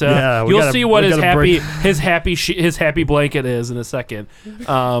place, Yeah, we you'll gotta- see what we his gotta break- happy blanket is in a second. This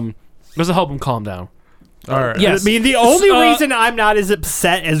will help him calm down. All right. Yes. I mean, the only reason I'm not as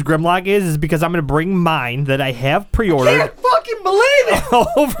upset as Grimlock is because I'm going to bring mine that I have pre-ordered Can't fucking believe it!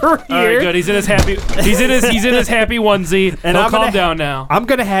 over here. All right, good. He's in his happy happy onesie. And He'll I'm calm gonna- down now. I'm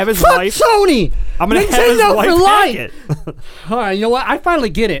going to have his Fuck wife. Sony! I'm going to have his Nintendo wife for hack life! it. All right, you know what? I finally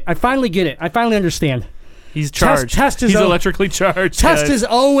get it. I finally understand. He's charged. Test is He's o- electrically charged. Test guys. is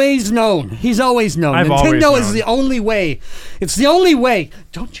always known. He's always known. I've Nintendo always is known. the only way. It's the only way.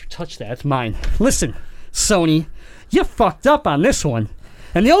 Don't you touch that. It's mine. Listen, Sony, you fucked up on this one.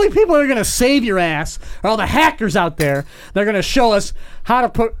 And the only people that are going to save your ass are all the hackers out there that are going to show us how to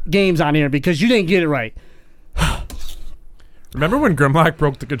put games on here because you didn't get it right. Remember when Grimlock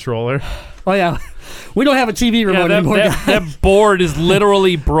broke the controller? Oh, yeah. We don't have a TV remote anymore, guys. that board is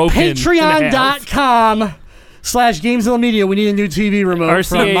literally broken. in half. Patreon.com/Gamezilla Media. We need a new TV remote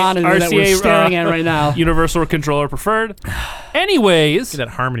for a monitor that we're staring at right now. Universal controller preferred. Anyways, That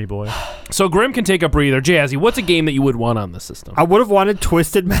Harmony Boy. so Grim can take a breather. Jazzy, what's a game that you would want on the system? I would have wanted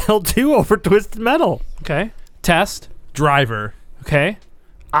Twisted Metal 2 over Twisted Metal. Okay. Test. Driver. Okay.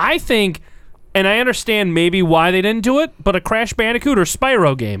 I think, and I understand maybe why they didn't do it, but a Crash Bandicoot or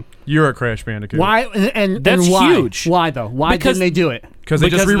Spyro game. You're a Crash Bandicoot. Why? And That's why? huge. Why, though? Why Because- didn't they do it? Because they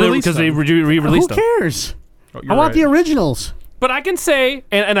just re-released because they them. re-released Who them. cares? Oh, I you're want right. the originals. But I can say,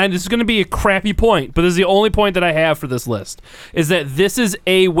 and this is going to be a crappy point, but this is the only point that I have for this list, is that this is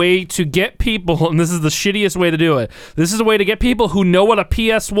a way to get people, and this is the shittiest way to do it, this is a way to get people who know what a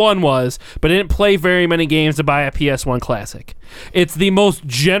PS1 was, but didn't play very many games to buy a PS1 Classic. It's the most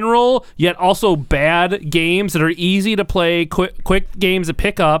general, yet also bad games that are easy to play, quick games to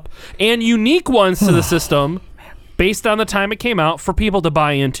pick up, and unique ones to the system, based on the time it came out, for people to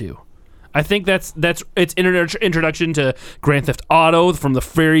buy into. I think that's its introduction to Grand Theft Auto from the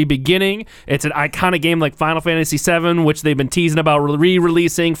very beginning. It's an iconic game like Final Fantasy VII, which they've been teasing about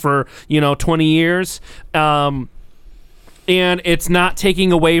re-releasing for 20 years. And it's not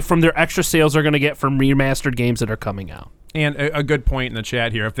taking away from their extra sales they're going to get from remastered games that are coming out. And a good point in the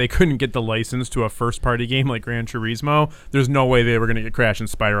chat here. If they couldn't get the license to a first-party game like Gran Turismo, there's no way they were going to get Crash and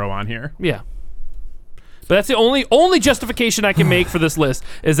Spyro on here. Yeah. But that's the only justification I can make for this list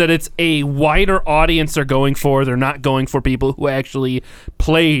is that it's a wider audience they're going for. They're not going for people who actually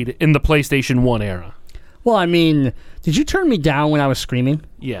played in the PlayStation 1 era. Well, I mean, did you turn me down when I was screaming?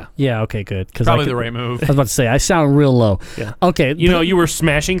 Yeah. Yeah, okay, good. Probably the right move. I was about to say, I sound real low. Yeah. Okay. You were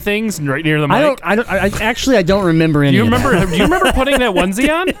smashing things right near the mic. I don't remember any Do you of that. remember putting that onesie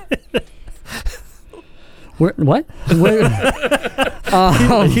on? What?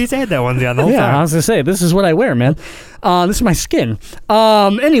 He's had that one the whole yeah, time. I was gonna say this is what I wear, man. This is my skin.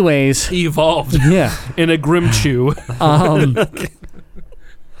 Anyways, He evolved yeah. in a Grim Chew.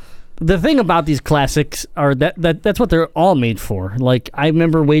 The thing about these classics are that's what they're all made for. Like, I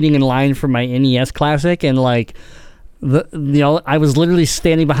remember waiting in line for my NES Classic, and like, I was literally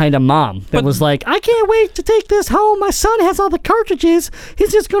standing behind a mom that was like, "I can't wait to take this home. My son has all the cartridges.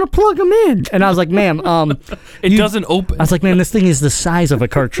 He's just gonna plug them in." And I was like, "Ma'am, It doesn't open. I was like, "Man, this thing is the size of a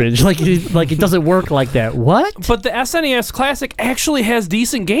cartridge. Like it doesn't work like that." What? But the SNES Classic actually has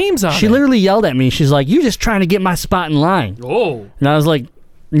decent games on it. She literally yelled at me. She's like, "You just trying to get my spot in line." Oh. And I was like,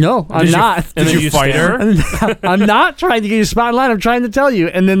 "No, I'm not." And then you fight her? I'm not trying to get you a spot in line. I'm trying to tell you.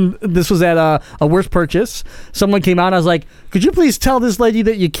 And then this was at a worst purchase. Someone came out. I was like, "Could you please tell this lady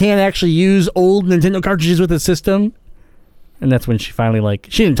that you can't actually use old Nintendo cartridges with the system?" And that's when she finally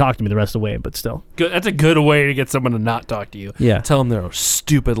she didn't talk to me the rest of the way, but still. Good. That's a good way to get someone to not talk to you. Yeah. Tell them they're a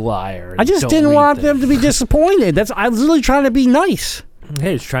stupid liar. I just didn't want them to be disappointed. I was literally trying to be nice.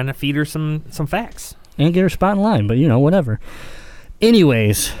 Hey, just trying to feed her some facts. And get her spot in line, but whatever.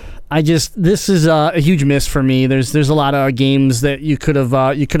 Anyways, this is a huge miss for me. There's a lot of games that you could have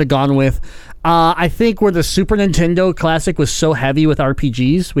gone with. I think where the Super Nintendo Classic was so heavy with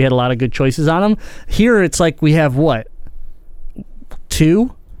RPGs, we had a lot of good choices on them. Here it's like we have what?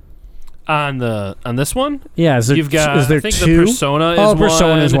 2 on this one. Yeah, is there I think 2? the Persona is one.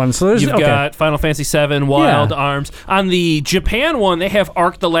 Persona is one. So there's You've got Final Fantasy VII, Wild Arms. On the Japan one, they have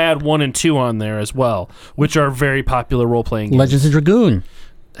Arc the Lad 1 and 2 on there as well, which are very popular role-playing games. Legends of Dragoon.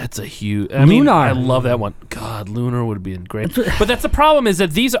 That's a huge... Lunar. I love that one. God, Lunar would have been great. But that's the problem, is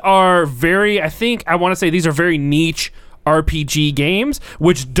that these are very... I want to say these are very niche RPG games,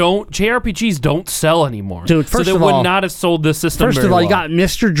 which JRPGs don't sell anymore. Dude, so they would not have sold this system First very of all, well. you got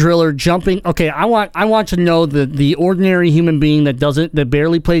Mr. Driller jumping. Okay, I want to know the ordinary human being that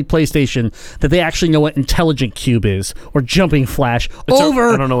barely played PlayStation, that they actually know what Intelligent Cube is, or Jumping Flash, I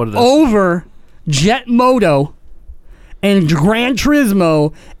don't know what it is. over Jet Moto and Gran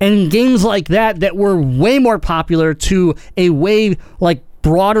Turismo and games like that were way more popular to a way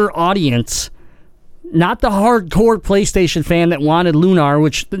broader audience. Not the hardcore PlayStation fan that wanted Lunar,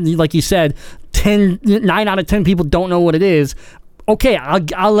 which, like you said, 9 out of 10 people don't know what it is. Okay,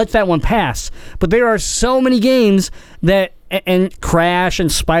 I'll let that one pass. But there are so many games that, and Crash and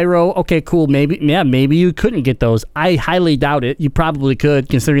Spyro, okay, cool, maybe you couldn't get those. I highly doubt it. You probably could,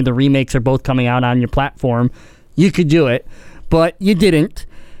 considering the remakes are both coming out on your platform. You could do it, but you didn't.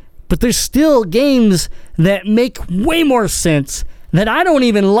 But there's still games that make way more sense that I don't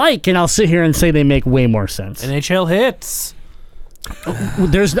even like, and I'll sit here and say they make way more sense. NHL Hits.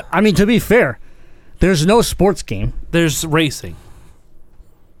 To be fair, there's no sports game. There's racing.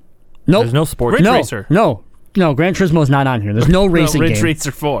 Nope. There's no sports Ridge Racer. No, Gran Turismo is not on here. There's no racing Ridge game.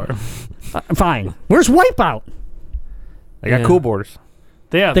 Racer 4. Fine. Where's Wipeout? I got Cool Borders.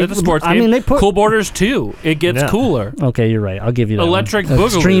 Yeah, that's a sports game. they put Cool Borders 2. It gets cooler. Okay, you're right. I'll give you that. Electric one.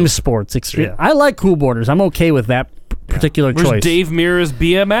 Boogaloo. Extreme sports. Yeah. I like Cool Borders. I'm okay with that particular Where's choice. Dave Mirra's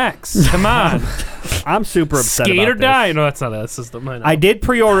BMX? Come on. I'm super upset Skate about or die? this. No, that's not that system. I know. I did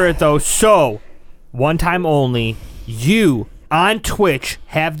pre-order it though, so one time only. You on Twitch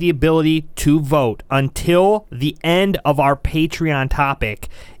have the ability to vote until the end of our Patreon topic.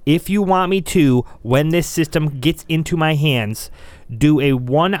 If you want me to, when this system gets into my hands, do a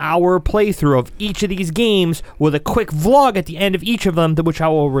 1-hour playthrough of each of these games with a quick vlog at the end of each of them, which I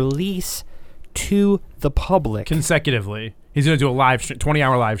will release to the public. Consecutively. He's going to do a live stream,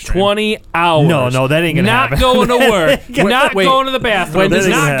 20-hour live stream. 20 hours. No, that ain't going to happen. Not going to work. Not going to the bathroom. That ain't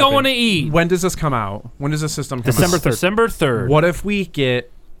gonna Not happen. going to eat. When does this come out? When does the system come December out? 3rd. December 3rd. What if we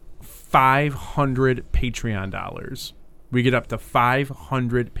get 500 Patreon dollars? We get up to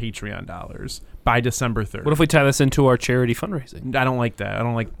 500 Patreon dollars by December 3rd. What if we tie this into our charity fundraising? I don't like that. I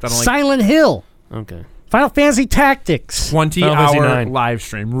don't like Silent Hill. Okay. Final Fantasy Tactics. 20-hour live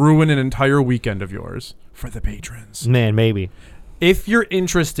stream. Ruin an entire weekend of yours for the patrons. Man, maybe. If you're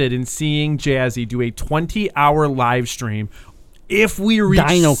interested in seeing Jazzy do a 20-hour live stream, if we reach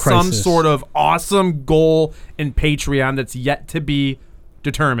Dino some Crisis. sort of awesome goal in Patreon that's yet to be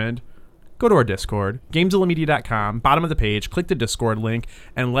determined, go to our Discord, GamesZillaMedia.com, bottom of the page, click the Discord link,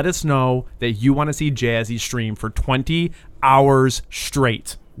 and let us know that you want to see Jazzy stream for 20 hours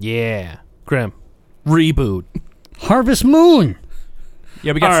straight. Yeah. Grim. Reboot. Harvest Moon.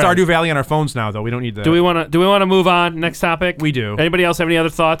 Yeah, we got All right. Stardew Valley on our phones now, though. We don't need that. Do we want to move on? Next topic? We do. Anybody else have any other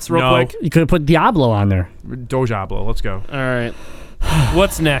thoughts real No. quick? You could have put Diablo on there. Dojablo, let's go. All right.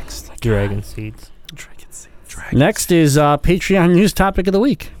 What's next? Dragon Seeds. Dragon Seed. Next is Patreon news topic of the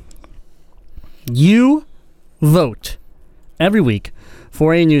week. You vote every week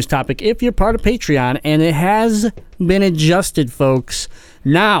for a news topic if you're part of Patreon, and it has been adjusted, folks.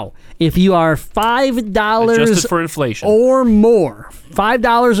 Now, if you are $5 Adjusted for inflation or more,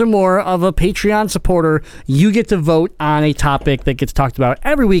 $5 or more of a Patreon supporter, you get to vote on a topic that gets talked about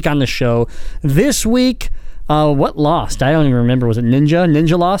every week on the show. This week, what lost? I don't even remember. Was it Ninja?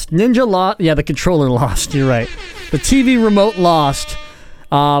 Ninja lost? Ninja lost. Yeah, the controller lost. You're right. The TV remote lost.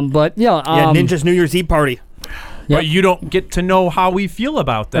 But yeah, Ninja's New Year's Eve party. But you don't get to know how we feel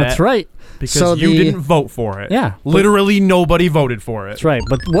about that. That's right. Because you didn't vote for it. Yeah. Literally nobody voted for it. That's right.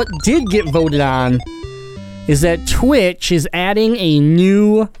 But what did get voted on is that Twitch is adding a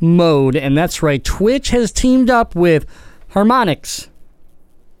new mode. And that's right. Twitch has teamed up with Harmonix,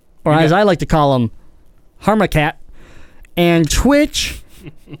 or as I like to call them, Harmocat, and Twitch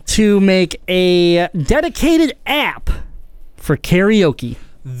to make a dedicated app for karaoke.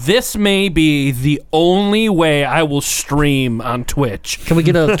 This may be the only way I will stream on Twitch. Can we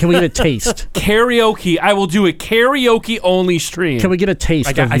get a taste? Karaoke. I will do a karaoke only stream. Can we get a taste?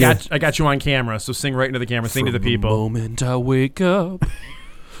 I got you on camera, so sing right into the camera. Sing to the people. The moment I wake up,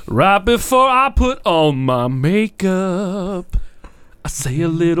 right before I put on my makeup, I say a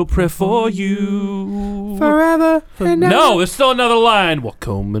little prayer for you. Forever and ever. No, there's still another line. Well,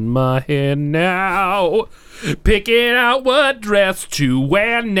 combing my hair now, picking out what dress to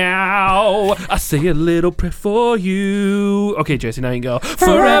wear now. I say a little prayer for you. Okay, Jesse, now you can go.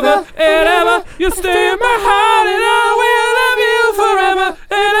 Forever and ever, you stay in my heart, and I will love you forever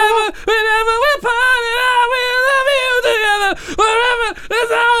and ever. Whenever we part, and I will love you together forever.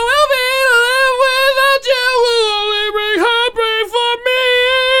 That's how it will be to live without you. Will only bring heartbreak for me.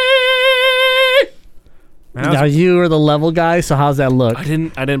 Now you are the level guy, so how's that look? I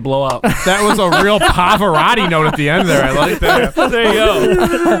didn't blow out. That was a real Pavarotti note at the end there. I like that. There you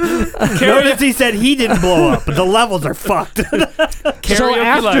go. Notice he said he didn't blow up, but the levels are fucked.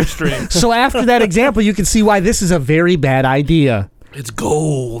 Karaoke live stream. So after that example, you can see why this is a very bad idea. It's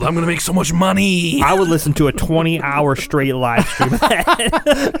gold. I'm going to make so much money. I would listen to a 20-hour straight live stream of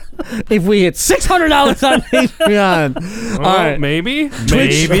that. If we hit $600 on Patreon. All right. Maybe.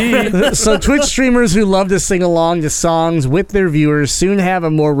 So Twitch streamers who love to sing along to songs with their viewers soon have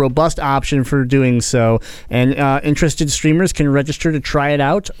a more robust option for doing so. And interested streamers can register to try it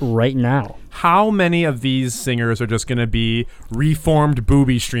out right now. How many of these singers are just going to be reformed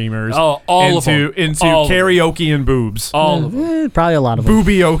booby streamers? Oh, all of them. Into all karaoke and boobs. All of them. Probably a lot of them.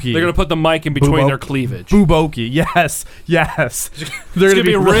 Boobioki. They're going to put the mic in between their cleavage. Booboki. Yes. They're going to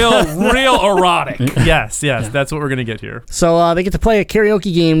be real erotic. Yes. That's what we're going to get here. So they get to play a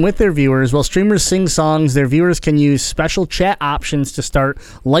karaoke game with their viewers. While streamers sing songs, their viewers can use special chat options to start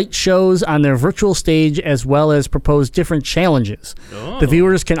light shows on their virtual stage, as well as propose different challenges. Oh. The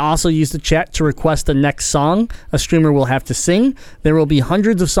viewers can also use the chat to request the next song a streamer will have to sing. There will be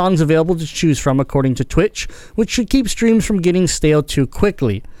hundreds of songs available to choose from, according to Twitch, which should keep streams from getting stale too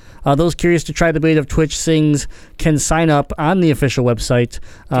quickly. Those curious to try the beta of Twitch Sings can sign up on the official website.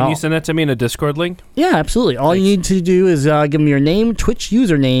 Can you send that to me in a Discord link? Yeah, absolutely. All you need to do is give them your name, Twitch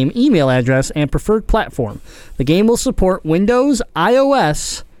username, email address, and preferred platform. The game will support Windows,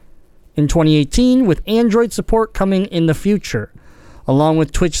 iOS in 2018, with Android support coming in the future. Along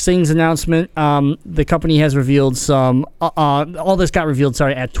with Twitch Sings announcement, the company has revealed some. All this got revealed,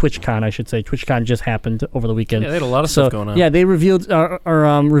 at TwitchCon, I should say. TwitchCon just happened over the weekend. Yeah, they had a lot of stuff going on. Yeah, they revealed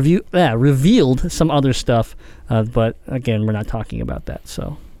revealed some other stuff, but again, we're not talking about that,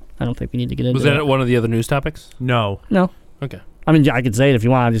 so I don't think we need to get into. Was that one of the other news topics? No. Okay. I mean, I could say it if you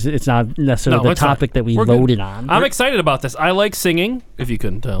want. It's not necessarily the topic that we voted on. I'm excited about this. I like singing, if you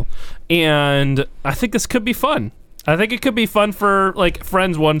couldn't tell, and I think this could be fun. I think it could be fun for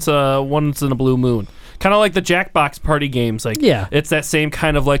friends once in a blue moon. Kind of like the Jackbox party games. It's that same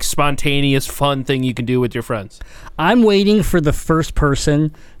kind of spontaneous fun thing you can do with your friends. I'm waiting for the first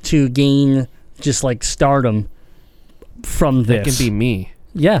person to gain just stardom from this. It can be me.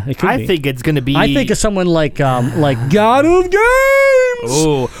 Yeah, it could be. I think it's going to be... I think of someone like God of Games!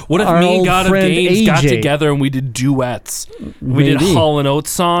 Oh, what if me and God of Games got together and we did duets? We did Hall & Oates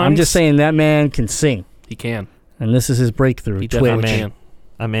songs? I'm just saying that man can sing. He can. And this is his breakthrough. Twitch.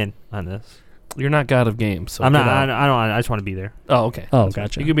 I'm in on this. You're not God of Games. So I'm not. I just want to be there. Oh, okay. Oh,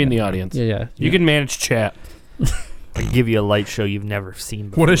 gotcha. You can be in the audience. Yeah. You can manage chat. I can give you a light show you've never seen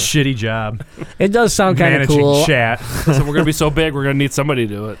before. What a shitty job. It does sound kind of cool. Managing chat. So we're going to be so big, we're going to need somebody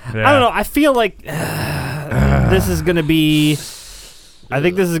to do it. Yeah. I don't know. I feel like this is going to be... I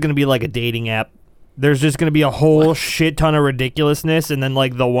think this is going to be like a dating app. There's just going to be a whole shit ton of ridiculousness, and then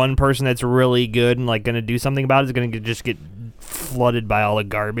the one person that's really good and going to do something about it is going to just get flooded by all the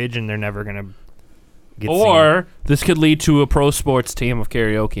garbage, and they're never going to Get Or this could lead to a pro sports team of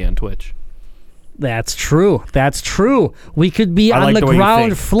karaoke on Twitch. That's true. That's true. We could be I on like the the way you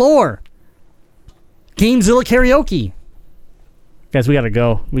ground think. floor. Gamezilla Karaoke. Guys, we gotta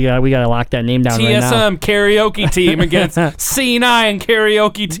go. We gotta lock that name down right now. TSM karaoke team against C9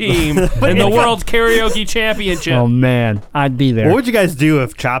 karaoke team in the World Karaoke Championship. Oh man, I'd be there. What would you guys do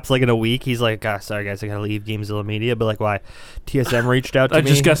if Chops, like in a week, he's like, sorry guys, I gotta leave Gamezilla Media, but like, why? TSM reached out to I me.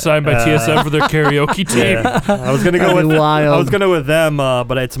 just got signed by TSM for their karaoke team. Yeah. I was gonna go That'd with be wild. I was gonna with them,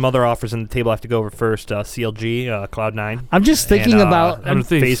 but I had some other offers on the table. I have to go over first. CLG, Cloud9. I'm just thinking and, about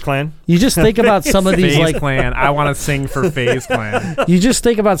FaZe Clan. you just think about some of these FaZe like Clan. I want to sing for FaZe Clan. you just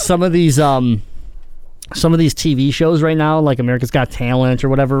think about some of these TV shows right now, like America's Got Talent or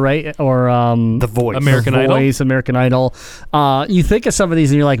whatever, right? Or The Voice. American Idol? American Idol. You think of some of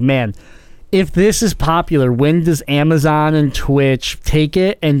these and you're like, man, if this is popular, when does Amazon and Twitch take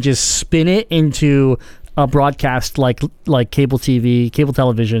it and just spin it into a broadcast like cable TV, cable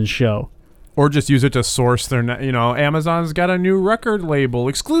television show? Or just use it to source their, Amazon's got a new record label,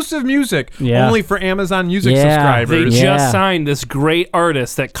 exclusive music, only for Amazon Music They subscribers. just signed this great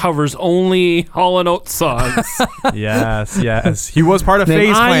artist that covers only Hall & Oates songs. Yes. He was part of Then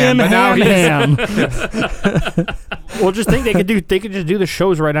FaZe I Clan, am but now Ham he's... Well, just think they could just do the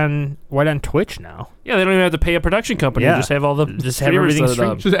shows right on Twitch now. Yeah, they don't even have to pay a production company. Yeah. Just have all the Just have streamers everything set it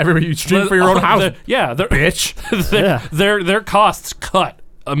streamed. up. Just everybody you stream for your own house. Yeah, bitch. Their costs cut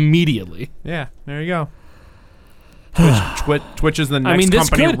immediately. Yeah, there you go. Twitch is the next this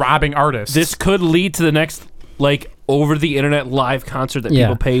company could- robbing artists. This could lead to the next over the internet live concert that Yeah.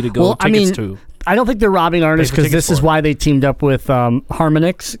 people pay to go Well, tickets to. I don't think they're robbing artists for because tickets this is for it. why they teamed up with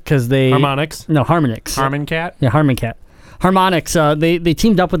Harmonix because they Harmonix? No, Harmonix. Harmon Cat? Yeah, Harmoncat. Harmonix. They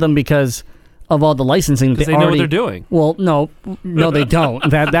teamed up with them because of all the licensing. Because they know what they're doing. Well, no, they don't.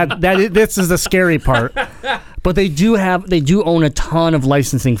 This is the scary part. But they do own a ton of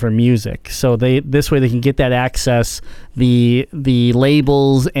licensing for music. So this way they can get that access. The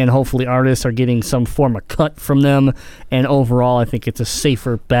labels and hopefully artists are getting some form of cut from them. And overall, I think it's a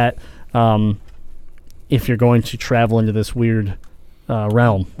safer bet if you're going to travel into this weird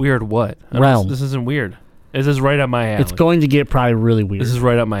realm. Weird what? Realm. This isn't weird. This is right up my alley. It's going to get probably really weird. This is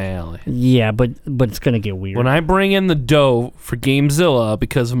right up my alley. Yeah, but it's going to get weird. When I bring in the dough for Gamezilla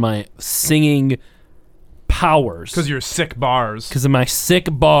because of my singing powers. Because you're sick bars. Because of my sick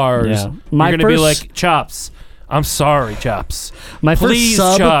bars. Yeah. You're My going to be first- like, Chops, I'm sorry, Chops. My Please, first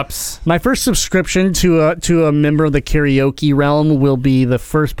sub, Chops. My first subscription to a member of the karaoke realm will be the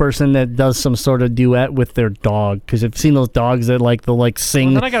first person that does some sort of duet with their dog. Because I've seen those dogs that they'll sing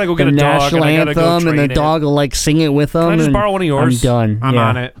Well, then I gotta go the get a dog, national and I gotta go anthem, and the train it. dog will sing it with them. I just and borrow one of yours? I'm done. I'm Yeah.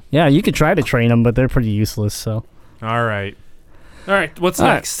 on it. Yeah, you could try to train them, but they're pretty useless. So. All right. All right, what's All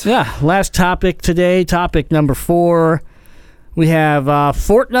right, next? Yeah, last topic today. Topic number 4. We have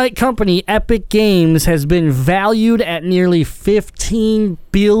Fortnite company Epic Games has been valued at nearly $15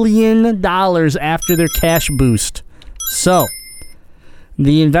 billion after their cash boost. So,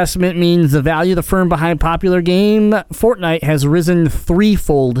 the investment means the value of the firm behind popular game Fortnite has risen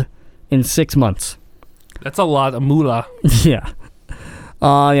threefold in 6 months. That's a lot of moolah. Yeah.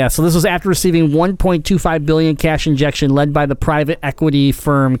 So this was after receiving $1.25 billion cash injection led by the private equity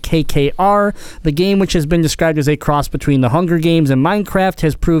firm KKR. The game, which has been described as a cross between the Hunger Games and Minecraft,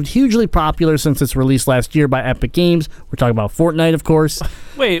 has proved hugely popular since its release last year by Epic Games. We're talking about Fortnite, of course.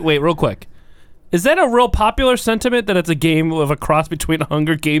 Wait, real quick. Is that a real popular sentiment that it's a game of a cross between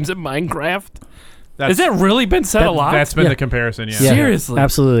Hunger Games and Minecraft? Has that really been said a lot? That's been the comparison, yeah. Seriously?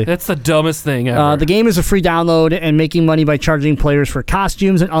 Absolutely. That's the dumbest thing ever. The game is a free download and making money by charging players for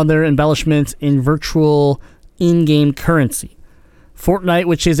costumes and other embellishments in virtual in-game currency. Fortnite,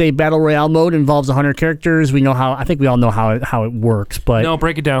 which is a battle royale mode, involves 100 characters. I think we all know how it works, but No,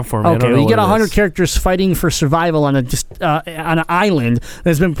 break it down for me. I okay, don't know you get what it 100 is. characters fighting for survival on an island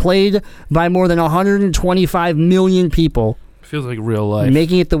that's been played by more than 125 million people. Feels like real life.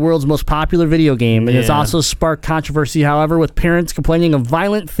 Making it the world's most popular video game. It has Yeah. also sparked controversy, however, with parents complaining of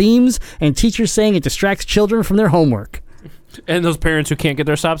violent themes and teachers saying it distracts children from their homework. And those parents who can't get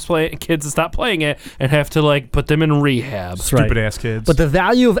their kids to stop playing it and have to put them in rehab. That's right. Stupid ass kids. But the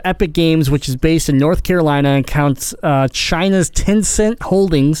value of Epic Games, which is based in North Carolina and counts China's Tencent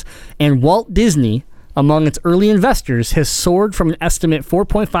Holdings and Walt Disney among its early investors, has soared from an estimate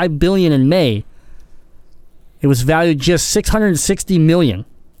 $4.5 billion in May. It was valued just $660 million.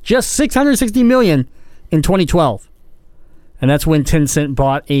 Just $660 million in 2012. And that's when Tencent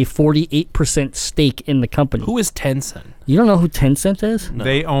bought a 48% stake in the company. Who is Tencent? You don't know who Tencent is?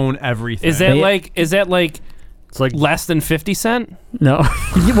 They own everything. Is that it's like less than 50 Cent? No.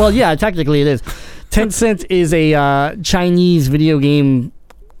 Well, yeah, technically it is. Tencent is a Chinese video game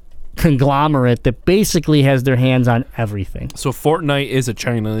conglomerate that basically has their hands on everything. So Fortnite is a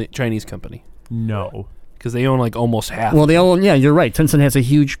Chinese company. No. Because they own like almost half. Well, they own, yeah, you're right. Tencent has a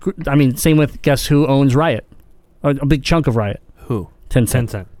huge, same with, guess who owns Riot? A big chunk of Riot. Who?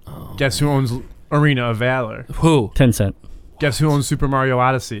 Tencent. Guess who owns Arena of Valor? Who? Tencent. Guess who owns Super Mario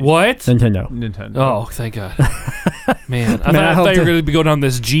Odyssey? What? Nintendo. Oh, thank God. Man, I thought you were going to go down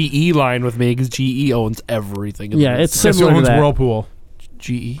this GE line with me because GE owns everything. Yeah, it's Guess who similar to owns that. Whirlpool?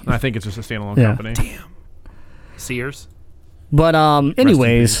 GE. I think it's just a standalone Yeah. company. Damn. Sears. But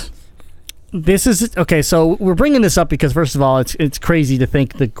anyways, this is okay. So we're bringing this up because first of all, it's crazy to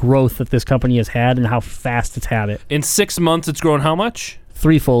think the growth that this company has had and how fast it's had it. In 6 months, it's grown how much?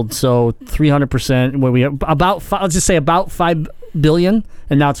 Threefold, so 300%. Where we let's just say about $5 billion,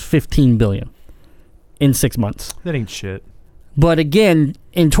 and now it's $15 billion in 6 months. That ain't shit. But again,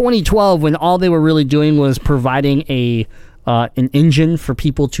 in 2012, when all they were really doing was providing an engine for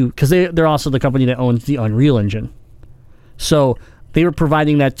people to, because they're also the company that owns the Unreal Engine, so they were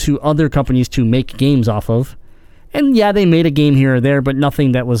providing that to other companies to make games off of. And yeah, they made a game here or there, but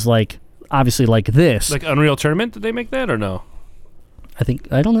nothing that was like obviously like this. Like Unreal Tournament? Did they make that or no?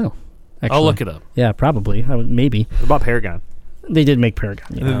 I don't know. Actually. I'll look it up. Yeah, probably. Maybe. What about Paragon? They did make Paragon.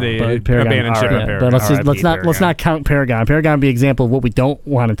 Yeah. And then they But Paragon, abandoned ship on Paragon. But let's not count Paragon. Paragon would be an example of what we don't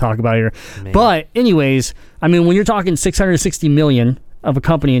want to talk about here. Man. But anyways, when you're talking 660 million of a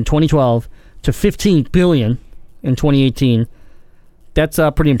company in 2012 to 15 billion in 2018, that's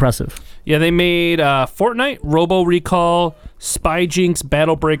pretty impressive. Yeah, they made Fortnite, Robo Recall, Spy Jinx,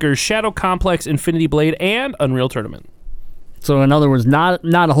 Battle Breakers, Shadow Complex, Infinity Blade, and Unreal Tournament. So in other words, not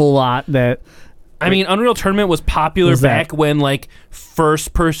a whole lot that. Unreal Tournament was popular back when like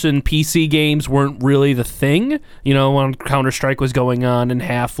first-person PC games weren't really the thing. When Counter-Strike was going on and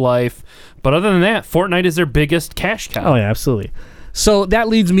Half-Life. But other than that, Fortnite is their biggest cash cow. Oh yeah, absolutely. So that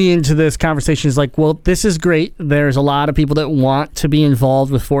leads me into this conversation. Is like, well, this is great. There's a lot of people that want to be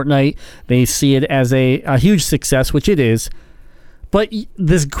involved with Fortnite. They see it as a huge success, which it is. But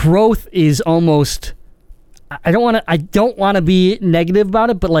this growth is almost. I don't want to be negative about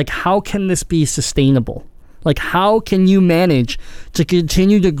it, but like, how can this be sustainable? Like, how can you manage to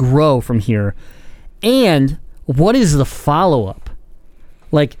continue to grow from here? And what is the follow-up?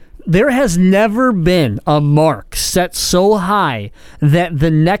 Like, there has never been a mark set so high that the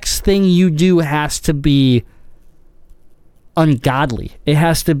next thing you do has to be ungodly. It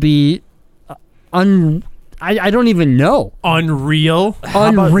has to be I don't even know. Unreal?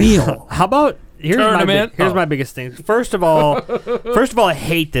 Unreal. How about here's Tournament. my biggest thing. First of all, I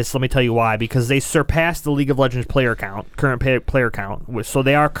hate this. Let me tell you why. Because they surpassed the League of Legends current player count. So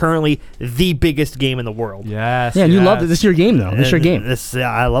they are currently the biggest game in the world. Yes. Yeah, and you love it. This is your game, though. This is your game.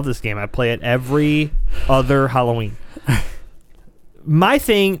 I love this game. I play it every other Halloween. My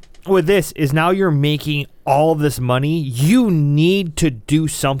thing with this is now you're making all of this money. You need to do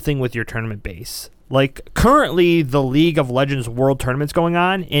something with your tournament base. Like, currently, the League of Legends World Tournament's going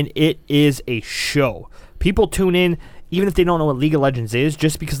on, and it is a show. People tune in, even if they don't know what League of Legends is,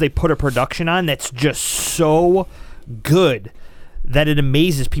 just because they put a production on that's just so good that it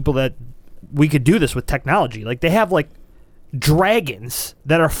amazes people that we could do this with technology. Like, they have, like, dragons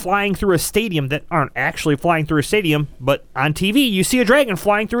that are flying through a stadium that aren't actually flying through a stadium, but on TV, you see a dragon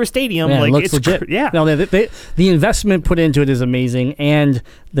flying through a stadium. Yeah, like, it looks it's legit. Yeah. No, the investment put into it is amazing, and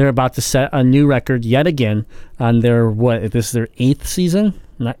they're about to set a new record yet again on their this is their 8th season,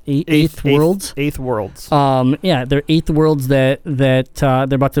 not eighth Worlds. 8th Worlds. Yeah, their 8th Worlds that they're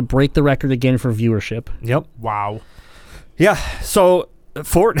about to break the record again for viewership. Yep. Wow. Yeah. So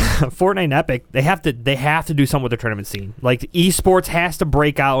Fortnite and Epic, they have to do something with their tournament scene. Like, esports has to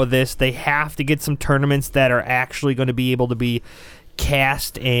break out with this. They have to get some tournaments that are actually going to be able to be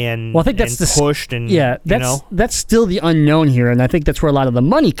cast and, I think that's pushed and that's still the unknown here, and I think that's where a lot of the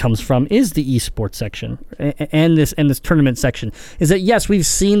money comes from is the esports section and this tournament section. Is that yes, we've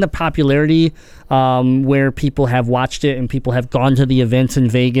seen the popularity where people have watched it and people have gone to the events in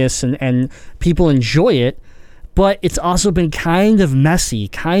Vegas and people enjoy it. But it's also been kind of messy,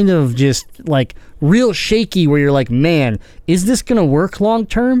 kind of just like real shaky where you're like, man, is this going to work long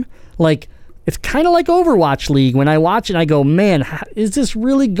term? Like, it's kind of like Overwatch League. When I watch it, I go, man, is this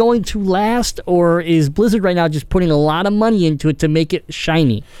really going to last? Or is Blizzard right now just putting a lot of money into it to make it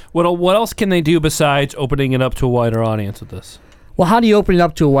shiny? What else can they do besides opening it up to a wider audience with this? Well, how do you open it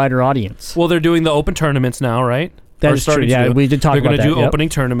up to a wider audience? Well, they're doing the open tournaments now, right? That are is true. starting Yeah, to do. we did talk They're about gonna that. do Yep. opening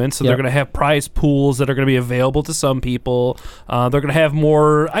tournaments, so Yep. they're going to have prize pools that are going to be available to some people. They're going to have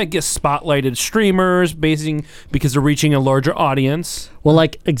more, I guess, spotlighted streamers, because they're reaching a larger audience. Well,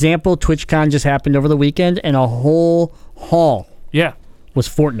 like example, TwitchCon just happened over the weekend, and a whole hall Yeah. was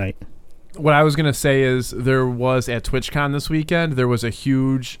Fortnite. What I was gonna say is there was at TwitchCon this weekend. There was a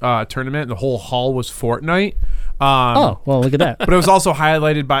huge tournament. The whole hall was Fortnite. Oh, well, look at that. But it was also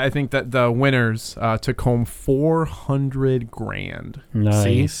highlighted by I think that the winners took home $400,000.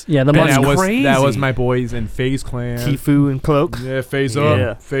 Nice. Yeah, the And money's that was crazy. that was my boys in FaZe Clan. Tifu and Cloak. Yeah, FaZe Yeah.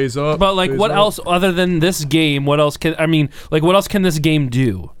 up, FaZe up. But like, FaZe what up. else other than this game? What else can what else can this game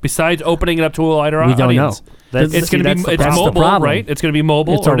do besides opening it up to a wider We don't know. audience? That's- It's going to be that's the it's problem. mobile, problem. right? It's going to be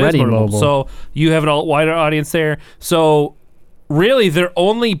mobile. It's or it is already mobile. So you have a wider audience there. So really, their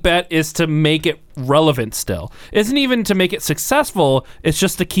only bet is to make it relevant. Still, isn't even to make it successful. It's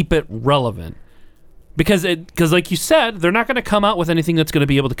just to keep it relevant. Because like you said, they're not going to come out with anything that's going to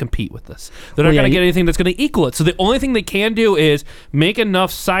be able to compete with this. They're not Well, yeah, going to get anything that's going to equal it. So the only thing they can do is make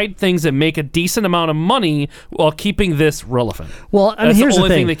enough side things that make a decent amount of money while keeping this relevant. Well, I mean, That's here's the only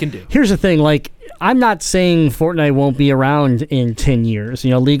thing. thing they can do. Here's the thing. Like, I'm not saying Fortnite won't be around in 10 years.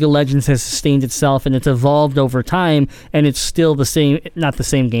 You know, League of Legends has sustained itself and it's evolved over time, and it's still the same, not the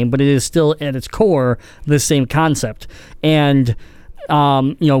same game, but it is still at its core the same concept. And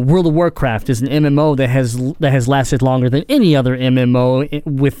you know, World of Warcraft is an MMO that has lasted longer than any other MMO,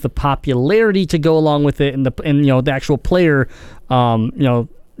 with the popularity to go along with it, and you know, the actual player you know,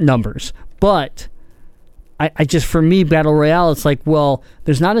 numbers. But I just, for me, Battle Royale, it's like, well,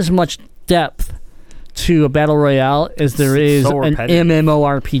 there's not as much depth to a Battle Royale as there is so an repetitive.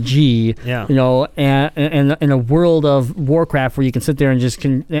 MMORPG. Yeah. You know, and in a World of Warcraft where you can sit there and just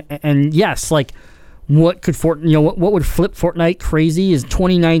and yes, like, what could what would flip Fortnite crazy is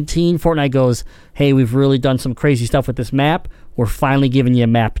 2019. Fortnite goes, hey, we've really done some crazy stuff with this map. We're finally giving you a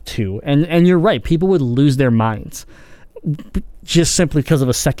map 2. And you're right, people would lose their minds just simply because of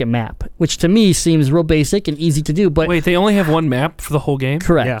a second map, which to me seems real basic and easy to do. But Wait, they only have one map for the whole game?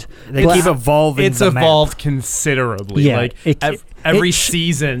 correct. Yeah. They But- keep evolving. It's the map. evolved considerably. Yeah, Like it- every it-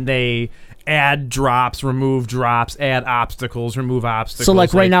 season they add drops, remove drops, add obstacles, remove obstacles. So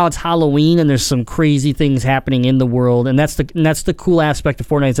like right now it's Halloween and there's some crazy things happening in the world, and that's the cool aspect of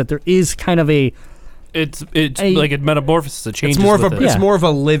Fortnite, is that there is kind of a It's like a metamorphosis. It changes. it's more of with a it. it's Yeah. more of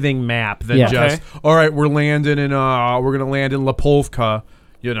a living map than Yeah. just Okay. all right. We're gonna land in Lapovka.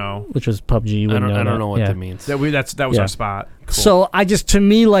 You know which was PUBG. You I wouldn't don't that. know what Yeah. that means. that was Yeah. our spot. Cool. So I just, to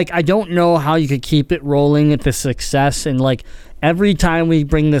me, like, I don't know how you could keep it rolling at the success, and like every time we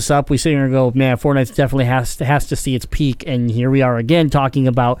bring this up, we sit here and go, man, Fortnite definitely has to see its peak, and here we are again talking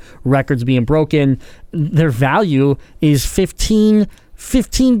about records being broken. Their value is $15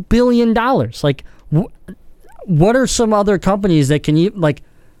 billion. Like, what are some other companies that can like?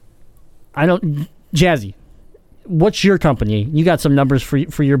 Jazzy, what's your company? You got some numbers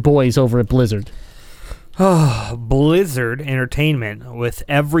for your boys over at Blizzard. Blizzard Entertainment, with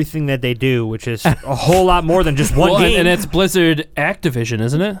everything that they do, which is a whole lot more than just one Well, game. and it's Blizzard Activision,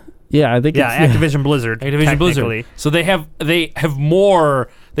 isn't it? Yeah, I think yeah, it's, Activision Blizzard. Activision Blizzard. technically. So they have more.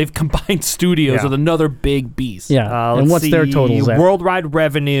 They've combined studios Yeah. with another big beast. Yeah, and Let's what's their see, totals at? Worldwide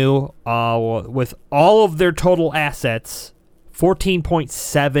revenue, with all of their total assets,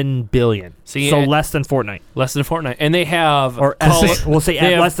 $14.7 billion. See, so and- less than Fortnite, Less than Fortnite, and they have or we'll say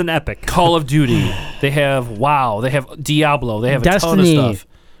they have less than Epic. Call of Duty. They have WoW. They have Diablo. They have a ton Destiny. of stuff.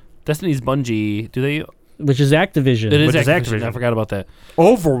 Destiny's Bungie. Do they? which is Activision. It is Which is Activision. Activision. I forgot about that.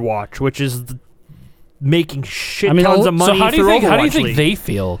 Overwatch, which is making shit I mean, tons of money So how do you through think? How do you Overwatch think League. they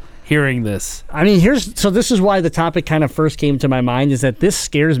feel hearing this? I mean, this is why the topic kind of first came to my mind, is that this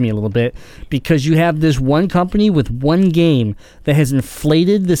scares me a little bit, because you have this one company with one game that has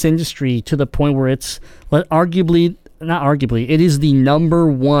inflated this industry to the point where it's not arguably, it is the number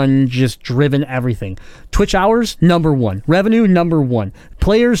one, just driven everything. Twitch hours, number one. Revenue, number one.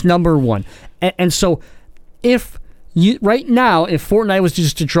 Players, number one. And so if Fortnite was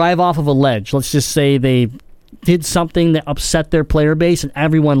just to drive off of a ledge, let's just say they did something that upset their player base and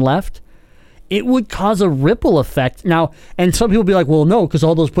everyone left, it would cause a ripple effect. Now, and some people will be like, well, no, because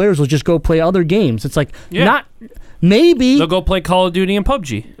all those players will just go play other games. It's like, Yeah. maybe, They'll go play Call of Duty and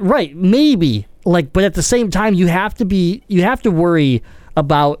PUBG. right, maybe. Like, but at the same time, you have to worry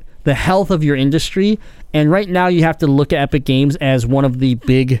about the health of your industry. And right now, you have to look at Epic Games as one of the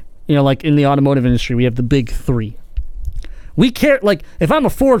big, like in the automotive industry, we have the big three. We care, like, if I'm a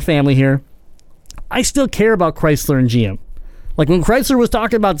Ford family here, I still care about Chrysler and GM. Like when Chrysler was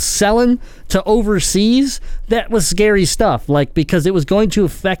talking about selling to overseas, that was scary stuff, like because it was going to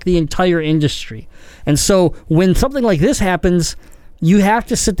affect the entire industry. And so when something like this happens, you have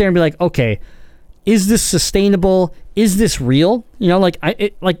to sit there and be like, okay, is this sustainable? Is this real? You know,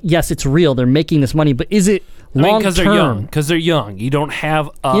 yes, it's real. They're making this money, but is it long term? Because they're young. You don't have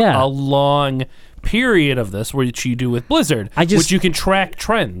a long period of this, which you do with Blizzard, which you can track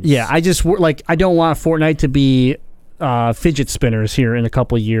trends. Yeah, I don't want Fortnite to be fidget spinners here in a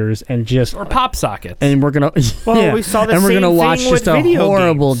couple of years and just or pop sockets. And we're gonna we saw the and we're same gonna watch thing with just a video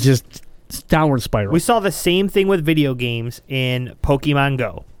horrible games. just downward spiral. We saw the same thing with video games in Pokemon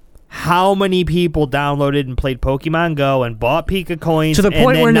Go. How many people downloaded and played Pokemon Go and bought Pika coins to the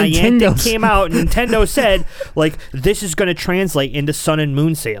point where Nintendo came out and Nintendo said, like, this is going to translate into Sun and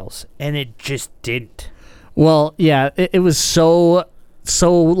Moon sales, and it just didn't. Well, yeah, it was so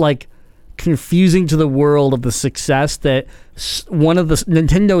like confusing to the world of the success that one of the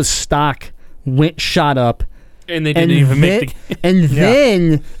Nintendo's stock shot up. And they didn't even make the game. And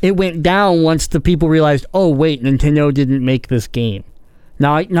then it went down once the people realized, oh, wait, Nintendo didn't make this game.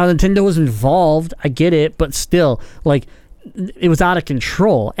 Now Nintendo was involved, I get it, but still, like, it was out of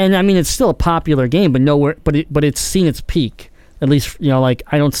control. And I mean, it's still a popular game, but nowhere, but it's seen its peak. At least, you know, like,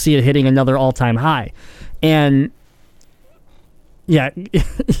 I don't see it hitting another all-time high. And yeah,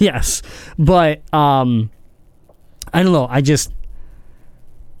 yes, but I don't know.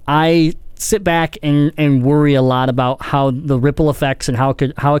 I sit back and worry a lot about how the ripple effects and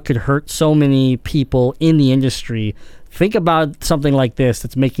how it could hurt so many people in the industry. Think about something like this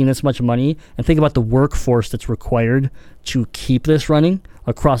that's making this much money, and think about the workforce that's required to keep this running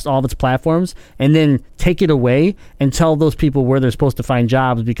across all of its platforms, and then take it away and tell those people where they're supposed to find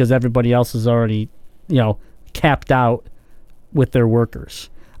jobs because everybody else is already, you know, capped out with their workers.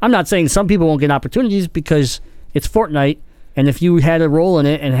 I'm not saying some people won't get opportunities because it's Fortnite, and if you had a role in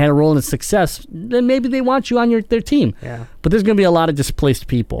it and had a role in its success, then maybe they want you on their team. Yeah. But there's going to be a lot of displaced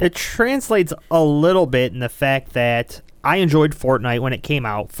people. It translates a little bit in the fact that I enjoyed Fortnite when it came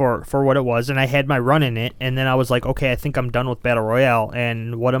out for what it was, and I had my run in it, and then I was like, okay, I think I'm done with Battle Royale,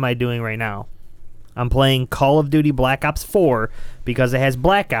 and what am I doing right now? I'm playing Call of Duty Black Ops 4 because it has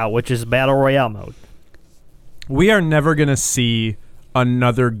Blackout, which is Battle Royale mode. We are never going to see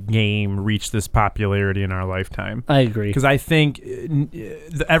another game reach this popularity in our lifetime. I agree. Because I think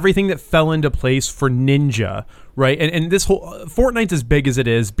everything that fell into place for Ninja, right? And this whole Fortnite's as big as it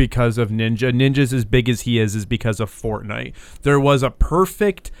is because of Ninja. Ninja's as big as he is because of Fortnite. There was a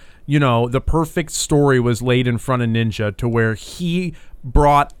perfect, the perfect story was laid in front of Ninja to where he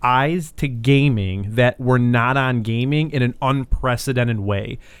brought eyes to gaming that were not on gaming in an unprecedented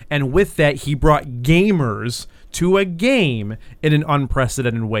way. And with that, he brought gamers to a game in an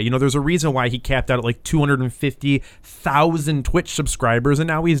unprecedented way. There's a reason why he capped out at like 250,000 Twitch subscribers, and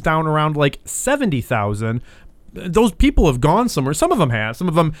now he's down around like 70,000. Those people have gone somewhere. Some of them have. Some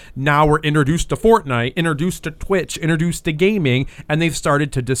of them now were introduced to Fortnite, introduced to Twitch, introduced to gaming, and they've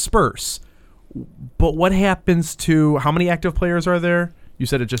started to disperse. But what happens to, how many active players are there? You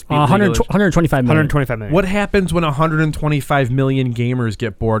said it just 125 million. 125 million. What happens when 125 million gamers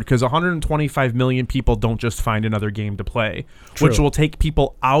get bored? Because 125 million people don't just find another game to play, which will take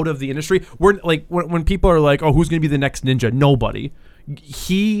people out of the industry. We're like, when people are like, "Oh, who's going to be the next Ninja?" Nobody.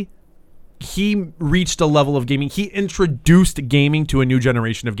 He reached a level of gaming. He introduced gaming to a new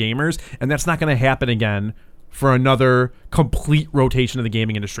generation of gamers, and that's not going to happen again for another complete rotation of the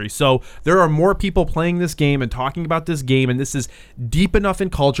gaming industry. So there are more people playing this game and talking about this game, and this is deep enough in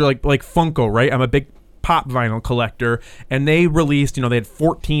culture, like Funko, right? I'm a big pop vinyl collector, and they released, they had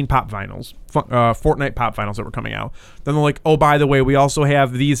 14 pop vinyls, Fortnite pop vinyls that were coming out. Then they're like, oh, by the way, we also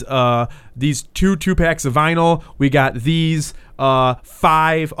have these two packs of vinyl. We got these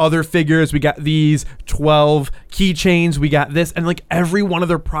 5 other figures. We got these 12 keychains. We got this, and like every one of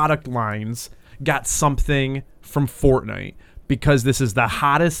their product lines got something from Fortnite, because this is the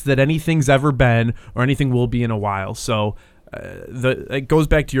hottest that anything's ever been or anything will be in a while. So it goes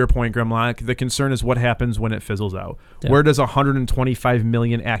back to your point, Grimlock. The concern is what happens when it fizzles out. Yeah. Where does 125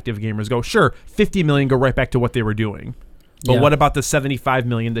 million active gamers go? Sure, 50 million go right back to what they were doing. But what about the 75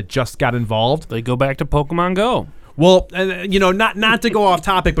 million that just got involved? They go back to Pokemon Go. Well, not to go off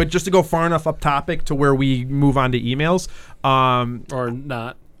topic, but just to go far enough up topic to where we move on to emails. Or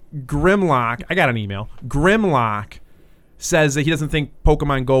not. Grimlock, I got an email. Grimlock says that he doesn't think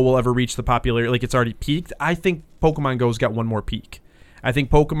Pokemon Go will ever reach the popularity, like it's already peaked. I think Pokemon Go's got one more peak. I think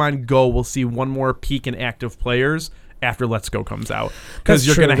Pokemon Go will see one more peak in active players, after Let's Go comes out, because That's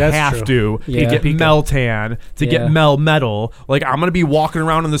you're true, gonna that's have true. to Yeah. get Meltan, to Yeah. get Metal. Like, I'm gonna be walking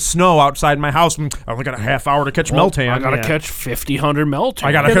around in the snow outside my house. I only got a half hour to catch Meltan. I gotta catch 5,000 Meltan.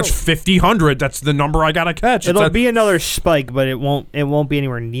 I gotta catch 5,000. That's the number I gotta catch. It'll It's be another spike, but it won't be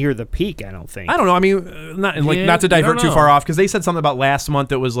anywhere near the peak. I don't think. I don't know. I mean, not to you divert don't too know. far off, because they said something about last month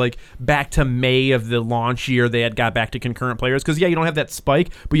that was like back to May of the launch year. They had got back to concurrent players, because you don't have that spike,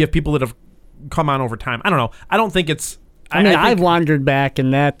 but you have people that have come on over time. I don't know. I don't think it's. I mean, think- I've wandered back,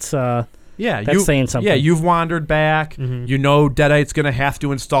 and that's that's saying something. Yeah, you've wandered back. You know, Deadite's going to have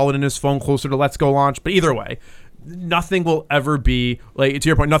to install it in his phone closer to Let's Go launch. But either way, nothing will ever be, like, to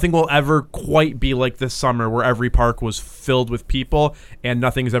your point, nothing will ever quite be like this summer where every park was filled with people, and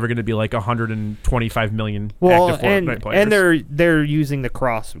nothing's ever going to be like 125 million active Fortnite players. and they're using the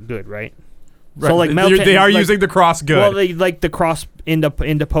cross good, right? Right. So like They are using the cross good. Well, they like the cross into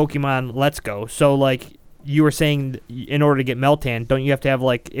Pokemon Let's Go. So like you were saying, in order to get Meltan, don't you have to have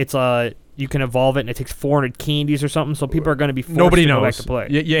like you can evolve it and it takes 400 candies or something? So people are going to be forced Nobody to go back knows. to play.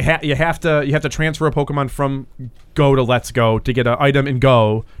 You have to transfer a Pokemon from Go to Let's Go to get an item in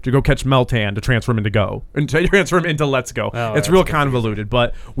Go to go catch Meltan to transfer him into Go and to transfer him into Let's Go. Oh, it's that's real confusing. convoluted,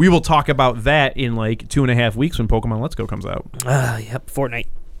 but we will talk about that in like 2.5 weeks when Pokemon Let's Go comes out. Yep, Fortnite.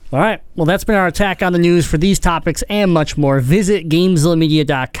 All right. Well, that's been our attack on the news. For these topics and much more, visit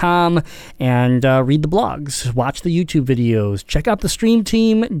GameZillaMedia.com and read the blogs, watch the YouTube videos, check out the stream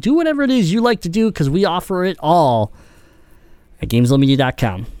team, do whatever it is you like to do, because we offer it all at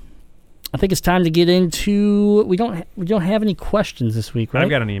GameZillaMedia.com. I think it's time to get into. We don't have any questions this week, right? I've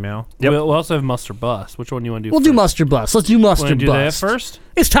got an email. We also have Must or Bust. Which one do you want to do We'll first? do Must or Bust. Let's do Must or Wanna do that Bust first?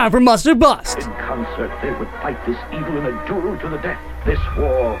 It's time for Must or Bust. In concert, they would fight this evil in a duel to the death. This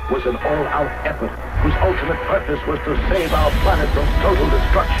war was an all-out effort whose ultimate purpose was to save our planet from total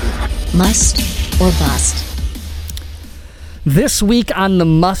destruction. Must or Bust. This week on the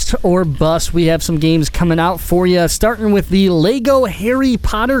Must or Bust, we have some games coming out for you, starting with the Lego Harry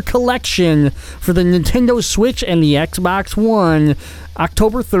Potter collection for the Nintendo Switch and the Xbox One,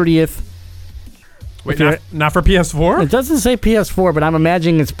 October 30th. Wait, not for PS4? It doesn't say PS4, but I'm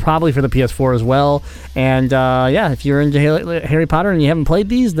imagining it's probably for the PS4 as well. And if you're into Harry Potter and you haven't played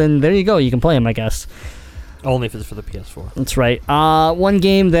these, then there you go. You can play them, I guess. Only if it's for the PS4. That's right. One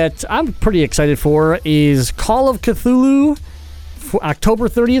game that I'm pretty excited for is Call of Cthulhu, for October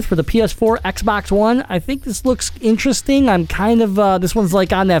 30th for the PS4, Xbox One. I think this looks interesting. I'm kind of this one's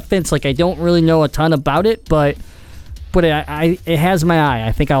like on that fence. Like, I don't really know a ton about it, but it has my eye.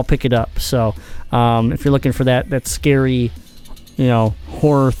 I think I'll pick it up. So if you're looking for that scary,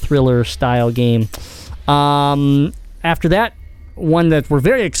 horror thriller style game. After that, one that we're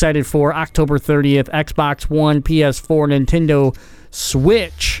very excited for, October 30th, Xbox One, PS4, Nintendo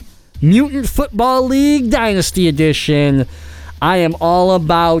Switch, Mutant Football League Dynasty Edition. I am all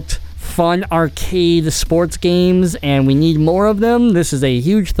about fun arcade sports games, and we need more of them. This is a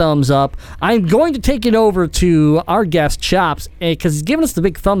huge thumbs up. I'm going to take it over to our guest, Chops, because he's giving us the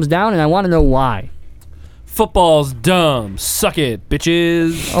big thumbs down, and I want to know why. Football's dumb. Suck it,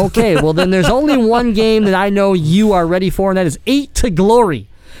 bitches. Okay, well then there's only one game that I know you are ready for, and that is 8 to Glory.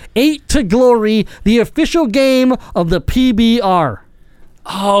 8 to Glory, the official game of the PBR.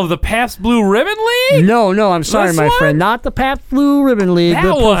 Oh, the Pabst Blue Ribbon League? No, I'm sorry, This my one? friend. Not the Pabst Blue Ribbon League, That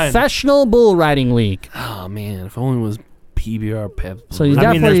the one. Professional Bull Riding League. Oh, man. If only it was PBR Pabst Blue So you Ribbon.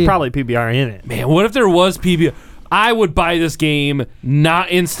 I mean, definitely there's probably PBR in it. Man, what if there was PBR? I would buy this game,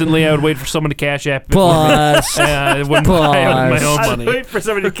 not instantly. I would wait for someone to cash app it. Bus. I wouldn't buy it with my own I'd money. wait for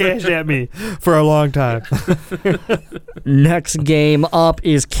somebody to cash at me for a long time. Next game up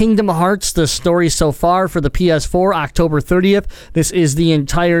is Kingdom Hearts, the story so far for the PS4, October 30th. This is the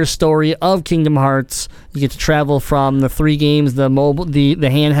entire story of Kingdom Hearts. You get to travel from the 3 games, the mobile, the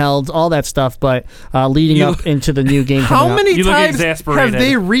handhelds, all that stuff, but leading up into the new game. How many You look times exasperated. have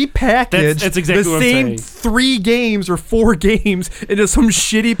they repackaged That's exactly the what I'm same saying. 3 games or 4 games into some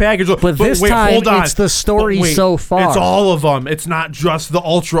shitty package? But this wait, time, hold on. it's the story Wait, so far. It's all of them. It's not just the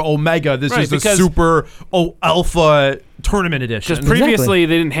Ultra Omega. This Right, is the because- Super Alpha Tournament Edition. Because previously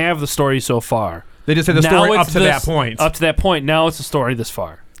they didn't have the story so far. They just had the Now story it's up to that point. Up to that point. Now it's the story this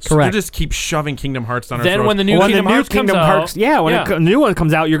far. So Correct. they just keep shoving Kingdom Hearts down our Then throats. when the new Kingdom Hearts comes out, the new one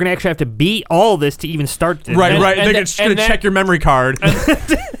comes out, you're gonna actually have to beat all this to even start this. Right, and- right. and They're the- just going and to that- check your memory card.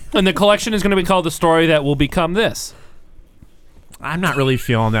 and the collection is going to be called The Story That Will Become This. I'm not really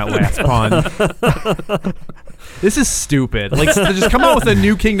feeling that last pun. This is stupid. Like, just come out with a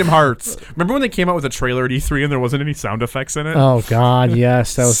new Kingdom Hearts. Remember when they came out with a trailer at E3 and there wasn't any sound effects in it? Oh God,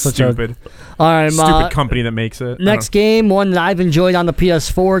 yes, that was such stupid. All right, stupid company that makes it. Next game, one that I've enjoyed on the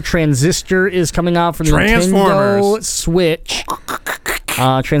PS4, Transistor is coming out for the Nintendo Switch.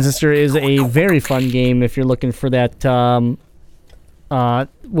 Transistor is a very fun game if you're looking for that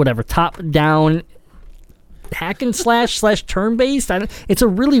top-down hack and slash turn-based. It's a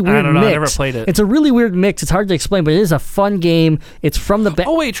really weird mix. I don't know. I never played it. It's a really weird mix. It's hard to explain, but it is a fun game. It's from the...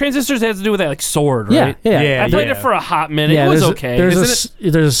 Oh, wait. Transistors has to do with that, like, sword, right? Yeah. I played it for a hot minute. It was okay.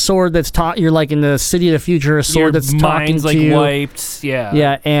 There's a sword that's taught... You're, like, in the City of the Future, a sword that's talking to you. Your mind's, like, wiped. Yeah.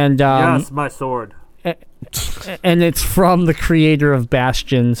 Yeah, and... yes, my sword. And it's from the creator of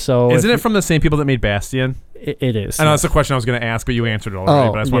Bastion, so... Isn't it from the same people that made Bastion? It is. I know that's the question I was going to ask, but you answered it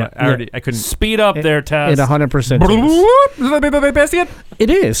already. But I just I couldn't speed up there, Tess. It 100%. It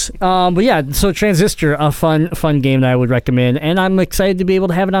is. But yeah, so Transistor, a fun game that I would recommend, and I'm excited to be able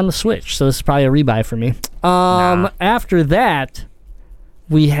to have it on the Switch. So this is probably a rebuy for me. After that,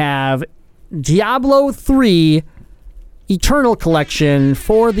 we have Diablo 3 Eternal Collection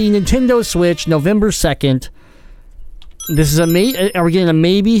for the Nintendo Switch, November 2nd. This is are we getting a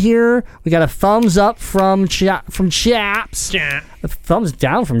maybe here? We got a thumbs up from Chaps. A thumbs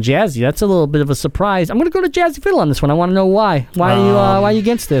down from Jazzy. That's a little bit of a surprise. I'm gonna go to Jazzy Fiddle on this one. I want to know why. Why are you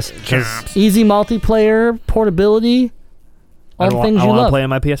against this? Easy multiplayer, portability, all the things you love. I want to play on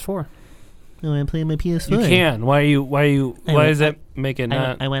my PS4. I want to play on my PS4. You can. Why does that make it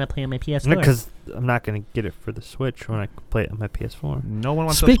not? I want to play on my PS4. Because I'm not going to get it for the Switch when I play it on my PS4. No one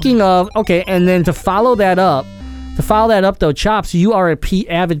wants Speaking of, okay, and then to follow that up though, Chops, you are a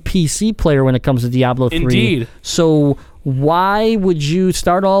avid PC player when it comes to Diablo 3. Indeed. So why would you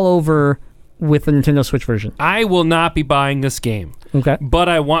start all over with the Nintendo Switch version? I will not be buying this game. Okay. But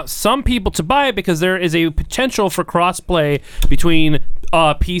I want some people to buy it because there is a potential for cross-play between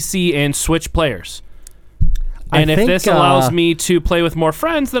PC and Switch players. And if this allows me to play with more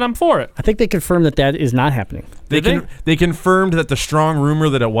friends, then I'm for it. I think they confirmed that is not happening. They confirmed that the strong rumor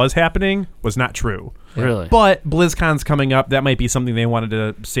that it was happening was not true. Really? But BlizzCon's coming up. That might be something they wanted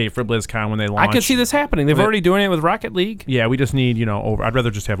to save for BlizzCon when they launch. I could see this happening. They've already doing it with Rocket League. Yeah, we just need, I'd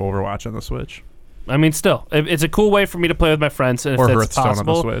rather just have Overwatch on the Switch. I mean, still, it's a cool way for me to play with my friends. And if that's Hearthstone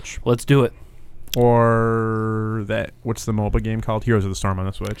possible, on the Switch. Let's do it. Or what's the MOBA game called? Heroes of the Storm on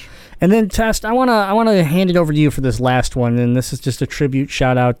the Switch. And then, Test, I wanna hand it over to you for this last one, and this is just a tribute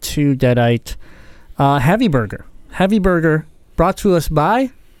shout out to Deadite. Heavy Burger. Heavy Burger, brought to us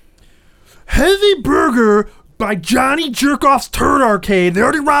by Heavy Burger by Johnny Jerkoff's Turd Arcade. They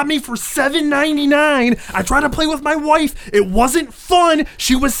already robbed me for $7.99. I tried to play with my wife. It wasn't fun.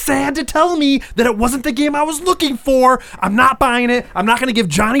 She was sad to tell me that it wasn't the game I was looking for. I'm not buying it. I'm not going to give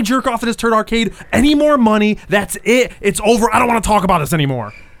Johnny Jerkoff at his Turd Arcade any more money. That's it. It's over. I don't want to talk about this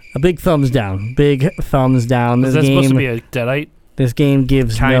anymore. A big thumbs down. Big thumbs down. Is that supposed to be a Deadite? This game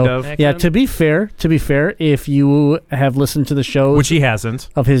gives kind of. Yeah, to be fair, if you have listened to the shows, which he hasn't,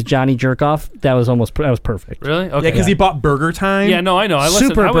 of his Johnny Jerkoff, that was perfect. Really? Okay. Yeah, because he bought Burger Time. Yeah, no, I know. I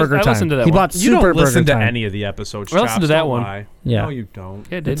listened to that. He bought you Super don't listen Burger to Time. any of the episodes. I listened to that one. Lie. Yeah. No, you don't.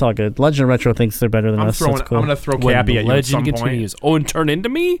 Yeah, it's all good. Legend of Retro thinks they're better than us. That's cool. I'm gonna throw Cappy at you at some continues. point. Oh, and turn into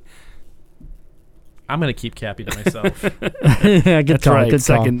me. I'm gonna keep Cappy to myself. Yeah, good call. Right. Good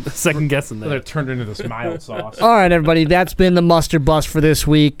call. Second guessing that. They're turned into this mild sauce. All right, everybody. That's been the Muster Bust for this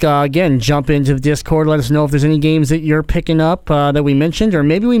week. Again, jump into the Discord. Let us know if there's any games that you're picking up that we mentioned, or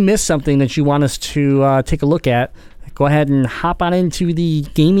maybe we missed something that you want us to take a look at. Go ahead and hop on into the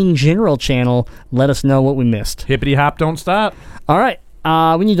Gaming General channel. Let us know what we missed. Hippity hop, don't stop. All right.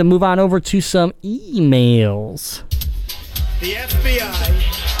 We need to move on over to some emails. The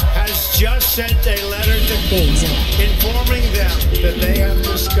FBI has just sent a letter to GameZilla, informing them that they have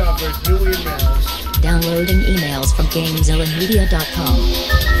discovered new emails. downloading emails from GameZillaMedia.com.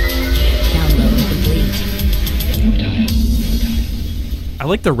 Download complete. I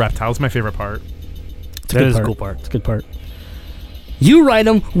like the reptiles. My favorite part. That is a cool part. It's a good part. You write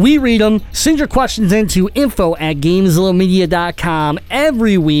them, we read them. Send your questions in to info@GameZillaMedia.com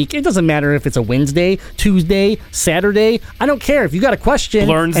every week. It doesn't matter if it's a Wednesday, Tuesday, Saturday. I don't care. If you got a question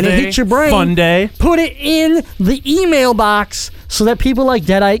and it hits your brain, fun day, put it in the email box so that people like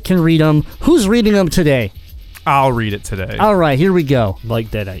Deadite can read them. Who's reading them today? I'll read it today. All right, here we go. Like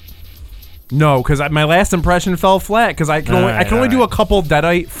Deadite. No, because my last impression fell flat because I can only do a couple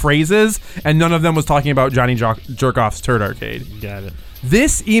Deadite phrases, and none of them was talking about Johnny Jerkoff's Turd Arcade. Got it.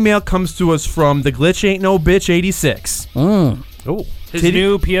 This email comes to us from the Glitch Ain't No Bitch 86. Oh, his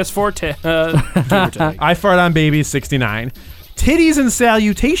new PS4 I fart on baby 69. Titties and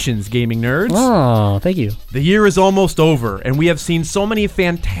salutations, gaming nerds. Oh, thank you. The year is almost over, and we have seen so many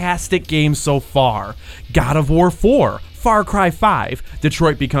fantastic games so far. God of War 4, Far Cry 5,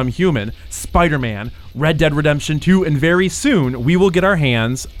 Detroit Become Human, Spider-Man, Red Dead Redemption 2, and very soon we will get our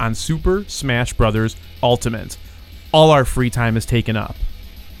hands on Super Smash Bros. Ultimate. All our free time is taken up.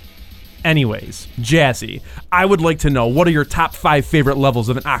 Anyways, Jazzy, I would like to know, what are your top 5 favorite levels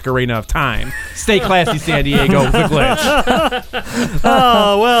of an Ocarina of Time? Stay classy, San Diego, the Glitch.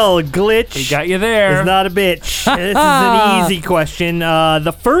 Oh, well, Glitch. He got you there. Is not a bitch. This is an easy question.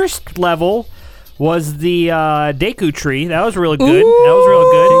 The first level was the Deku tree. That was really good. That was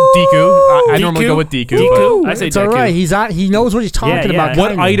real good. Deku. I normally go with Deku. I say It's Deku. all right. He knows what he's talking about. What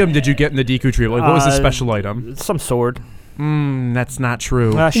kinda. item did you get in the Deku tree? Like, what was the special item? Some sword. That's not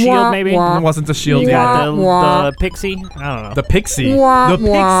true. Shield, maybe? It wasn't the shield. Yeah, Wah. the pixie. I don't know. The pixie. Wah, The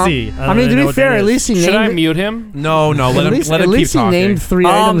wah. pixie. I mean, to be fair, at least he Should I named. mute him? No, let him keep At least he talking. named 3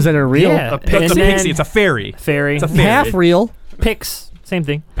 items that are real. Yeah. It's a And pixie. then It's a fairy. Fairy. It's a fairy. Half real. Pix. Same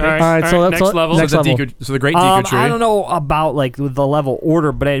thing. All right, All right, so that's next level. next So the level. Deku, so the great Deku tree. I don't know about like the level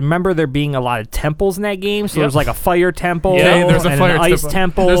order, but I remember there being a lot of temples in that game. So there's like a fire temple, Yeah, there's a and fire an ice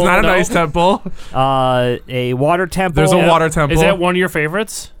temple. There's not an No. ice temple. A water temple. There's a water temple. Is that one of your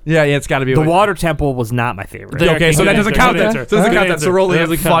favorites? Yeah, it's got to be The one. water temple was not my favorite. There, Okay, so good that doesn't answer, count. good That answer. doesn't Good count. That answer. so we're only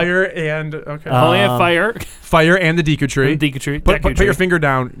Doesn't have count. fire and okay. Only have fire. Fire and the Deku tree. Deku tree. Put Deku your tree. finger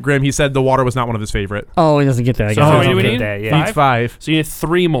down, Graham. He said the water was not one of his favorite. Oh, he doesn't get that. I So guess. how He many do we doesn't need? get that, yeah. Needs 5. So you need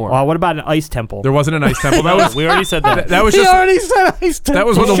 3 more. What about an ice temple? There wasn't an ice temple. That was we already said that. that was He just already said ice temple. that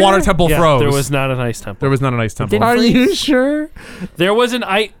was when the water temple Yeah, froze. there was not an ice temple. There was not an ice temple. Are you sure? There was an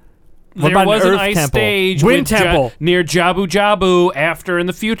ice. What There about was an an earth ice temple? stage Wind with temple. near Jabu Jabu after in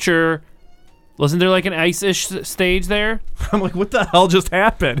the future. Wasn't there like an ice-ish stage there? I'm like, what the hell just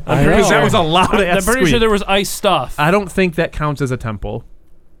happened? I know. Because that was a loud I'm ass pretty squeak. sure there was ice stuff. I don't think that counts as a temple.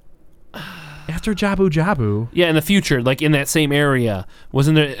 After Jabu Jabu. Yeah, in the future, like in that same area.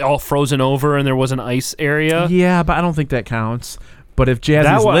 Wasn't it all frozen over and there was an ice area? Yeah, but I don't think that counts. But if Jazzy's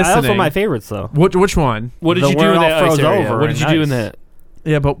That's one listening, of my favorites, though. which one? What did The you do where in it all that ice froze area? over What did you and do in ice. that?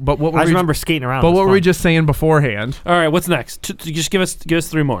 Yeah, but what were I we? remember skating around. But It was what were we fun. just saying beforehand? All right, what's next? Just give us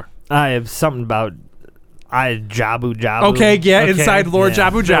 3 more. I have something about Jabu Jabu. Okay, yeah, inside Lord yeah.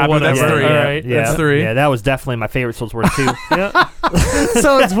 Jabu Jabu. That's whatever. 3. All right. Yeah, That's 3. Yeah, that was definitely my favorite, so it's worth 2. Yeah.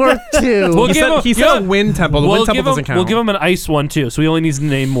 So it's worth 2. We'll He give said, him- he said a wind temple. The wind temple doesn't count. We'll give him an ice one too, so he only needs to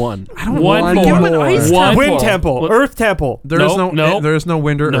name one. I don't one want more. give him an ice One Wind more. temple, Well, Earth temple. There is there's no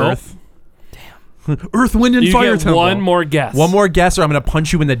wind or Nope. earth. Damn. Earth, wind, and You fire get temple. one more guess. One more guess, or I'm gonna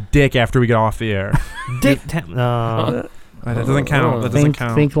punch you in the dick after we get off the air. Dick temple. That doesn't count. That doesn't Think,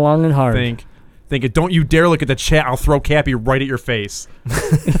 count. think long and hard. Think it. Don't you dare look at the chat. I'll throw Cappy right at your face.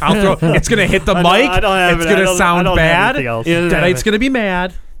 I'll throw. It's gonna hit the mic. I don't have it's it. I gonna don't- I sound don't have bad. anything else. Yeah, Deadite's gonna be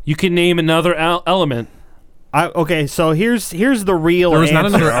mad. You can name another element. Okay, so here's the real There was not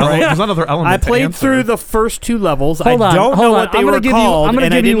answer, another. all right? There's not another element. I to played answer. through the first 2 levels. Hold I on, don't hold know on. what they I'm gonna were give you- called, I'm gonna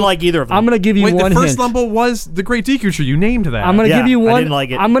and I give didn't you- like either of them. I'm gonna give you Wait, one the first hint. level was the Great Deku Tree. You named that. I'm gonna Yeah, give you I one. didn't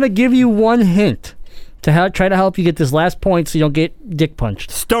like it. I'm gonna give you one hint to try to help you get this last point, so you don't get dick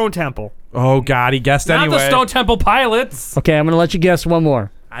punched. Stone temple. Oh God, he guessed Not anyway. the Stone Temple Pilots. Okay, I'm gonna let you guess one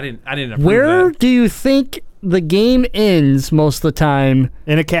more. I didn't approve Where that. do you think the game ends most of the time?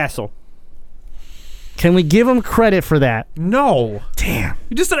 In a castle. Can we give him credit for that? No. Damn.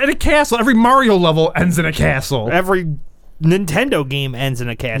 You just said in a castle. Every Mario level ends in a castle. Every Nintendo game ends in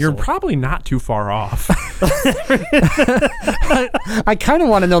a castle. You're probably not too far off. I kind of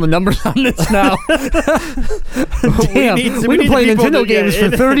want to know the numbers on this now. Damn, we've been playing Nintendo games for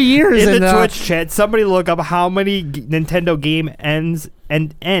 30 years. In and, the Twitch chat, somebody look up how many Nintendo game ends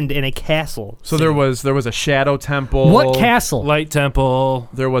and end in a castle. So there was a Shadow Temple. What castle? Light Temple.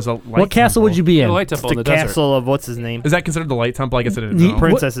 There was a light What castle would you be in? The Light Temple The in the desert. castle of what's his name? Is that considered the Light Temple? I guess it is. The- No.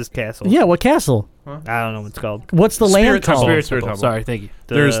 Princess's castle. Yeah, what castle? I don't know what it's called. What's the Spirit land Temple. called? Spirit Spirit Temple. Temple. Sorry, thank you.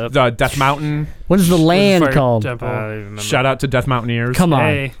 There's Death Mountain. What is the land Fire called? Temple. I don't remember. Shout out to Death Mountaineers. Come on.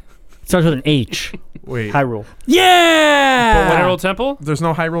 Hey. It starts with an H. Wait. Hyrule. Yeah! Hyrule Temple? There's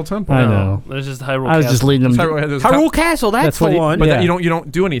no Hyrule Temple. I know. There's just Hyrule I was just Castle. leading them. There's Hyrule Castle, that's what the he- one. But Yeah. you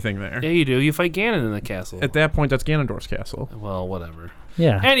don't do anything there. Yeah, you do. You fight Ganon in the castle. At that point, that's Ganondorf's castle. Well, whatever.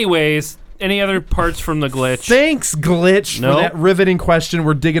 Yeah. Anyways, any other parts from the glitch? Thanks, Glitch, Nope. for that riveting question.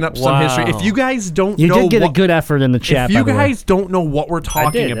 We're digging up some history. Wow. If you guys don't You know did get what, a good effort in the chat. if you by the way. guys don't know what we're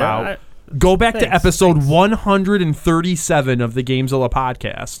talking did, about, go back to thanks, episode 137 of the Gamezilla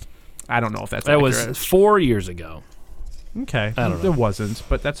podcast. I don't know if that's That was accurate. 4 years ago. Okay. I don't know. It wasn't,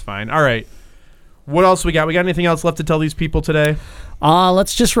 but that's fine. All right. What else we got? We got anything else left to tell these people today?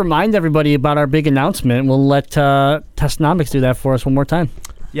 Let's just remind everybody about our big announcement. We'll let Testnomics do that for us one more time.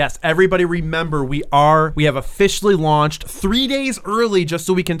 Yes, everybody remember, we have officially launched 3 days early just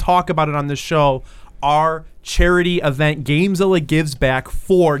so we can talk about it on this show. Our charity event, Gamezilla Gives Back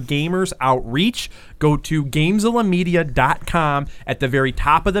for Gamers Outreach. Go to GamezillaMedia.com. At the very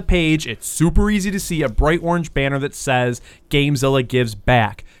top of the page, it's super easy to see a bright orange banner that says Gamezilla Gives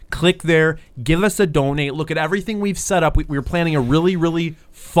Back. Click there, give us a donate, look at everything we've set up. We're planning a really, really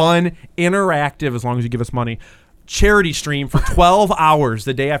fun, interactive, as long as you give us money, charity stream for 12 hours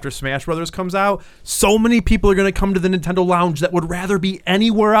the day after Smash Brothers comes out. So many people are going to come to the Nintendo Lounge that would rather be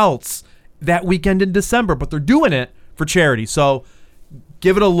anywhere else that weekend in December, but they're doing it for charity. So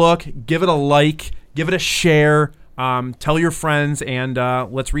give it a look, give it a like, give it a share, tell your friends, and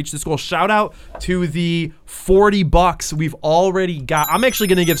let's reach this goal. Shout out to the $40 we've already got. I'm actually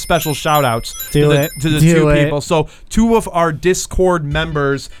going to give special shout outs to the two people. So 2 of our Discord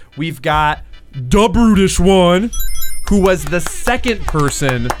members, we've got the Brutish One, who was the second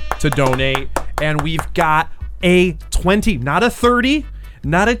person to donate, and we've got a 20, not a 30,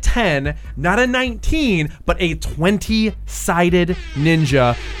 not a 10, not a 19, but a 20-sided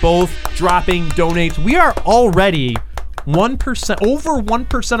ninja, both dropping donates. We are already 1%, over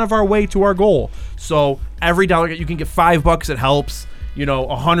 1% of our way to our goal. So every dollar you can get $5, it helps. You know,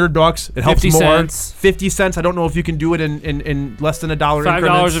 $100, it helps 50 more. cents. 50 cents. I don't know if you can do it in less than $1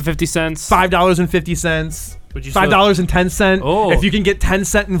 $5.50. $5.50. $5.10. Oh. If you can get 10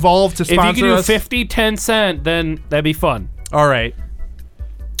 cent involved to sponsor us. If you can do 50, 10 cent, then that'd be fun. All right.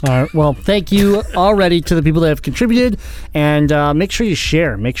 All right. Well, thank you already to the people that have contributed, and make sure you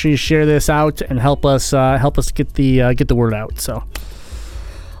share. Make sure you share this out and help us get the word out. So,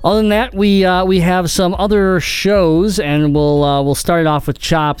 other than that, we have some other shows, and we'll start it off with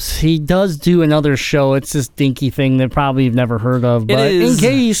Chops. He does do another show. It's this dinky thing that probably you've never heard of, but in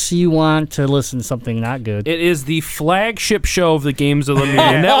case you want to listen to something not good, it is the flagship show of the Gamezilla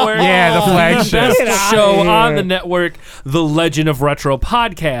Media Network. Yeah, the flagship best show on the network, the Legend of Retro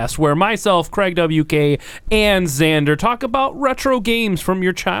podcast, where myself, Craig WK, and Xander talk about retro games from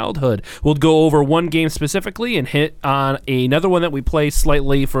your childhood. We'll go over one game specifically and hit on another one that we play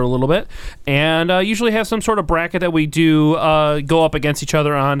slightly for a little bit, and usually have some sort of bracket that we do go up against each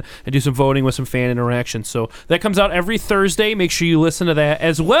other on and do some voting with some fan interaction. So that comes out every Thursday. Make sure you listen to that,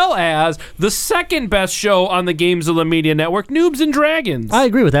 as well as the second best show on the Gamezilla Media Network, Noobs and Dragons. I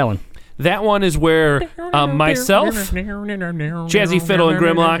agree with that one. That one is where myself, Jazzy Fiddle, and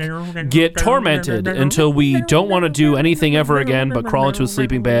Grimlock get tormented until we don't want to do anything ever again but crawl into a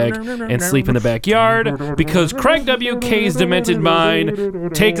sleeping bag and sleep in the backyard, because Craig WK's Demented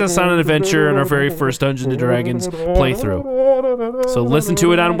Mind takes us on an adventure in our very first Dungeons & Dragons playthrough. So listen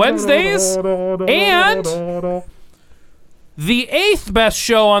to it on Wednesdays, and the 8th best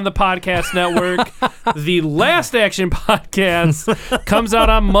show on the podcast network, the Last Action Podcast, comes out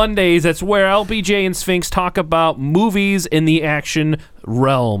on Mondays. That's where LBJ and Sphinx talk about movies in the action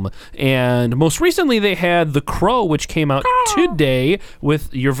realm. And most recently they had The Crow, which came out today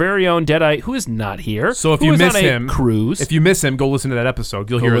with your very own Deadite, who is not here. So if you miss him, if you miss him, go listen to that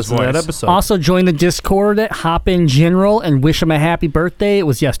episode. You'll hear his voice. Also join the Discord at Hop In General and wish him a happy birthday. It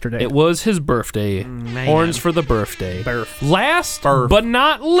was yesterday. It was his birthday. Horns for the birthday. Last but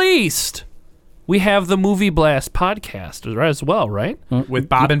not least, we have the Movie Blast podcast as well, right? With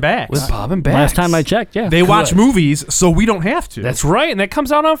Bob and Bax. With Bob and Bax. Last time I checked, yeah. They watch movies, so we don't have to. That's right, and that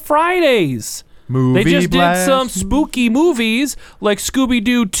comes out on Fridays. Movie They just Blast. did some spooky movies like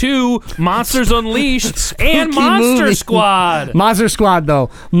Scooby-Doo 2, Monsters Unleashed, and Monster movie. Squad. Monster Squad, though.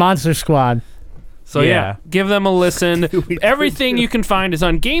 Monster Squad. So yeah, give them a listen. Everything you can find is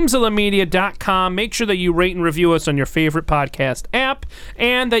on GamezillaMedia.com. Make sure that you rate and review us on your favorite podcast app,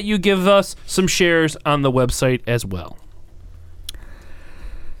 and that you give us some shares on the website as well.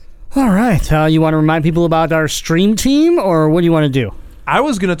 All right. You want to remind people about our stream team, or what do you want to do? I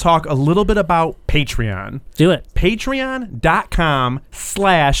was going to talk a little bit about Patreon. Do it.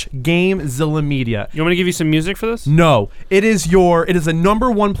 Patreon.com/GamezillaMedia. You want me to give you some music for this? No. It is a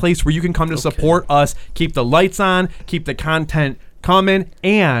 #1 place where you can come to support us, keep the lights on, keep the content coming,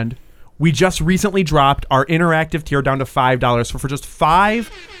 and we just recently dropped our interactive tier down to $5. So for just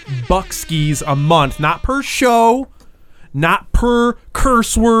 $5 skis a month, not per show, not per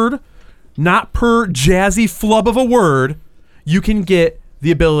curse word, not per jazzy flub of a word, you can get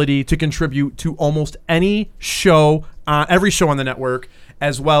the ability to contribute to almost any show, every show on the network,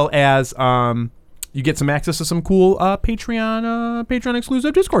 as well as you get some access to some cool Patreon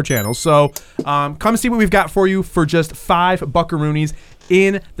exclusive Discord channels. So come see what we've got for you for just $5 buckaroonies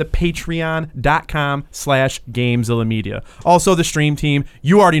in the patreon.com/Gamezilla Media. Also, the stream team.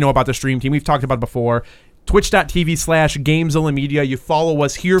 You already know about the stream team. We've talked about it before. Twitch.tv/Gamezilla Media. You follow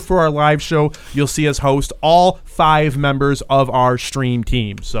us here for our live show. You'll see us host all 5 members of our stream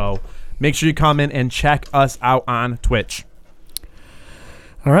team. So make sure you come in and check us out on Twitch.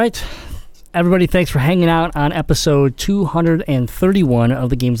 All right. Everybody, thanks for hanging out on episode 231 of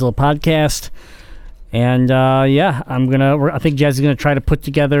the Gamezilla podcast. And I think Jazz is gonna try to put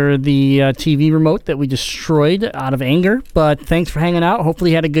together the TV remote that we destroyed out of anger. But thanks for hanging out.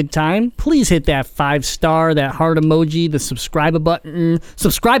 Hopefully you had a good time. Please hit that 5-star, that heart emoji, the subscribe button,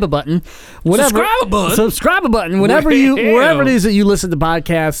 whatever. Subscribe button. Wherever it is that you listen to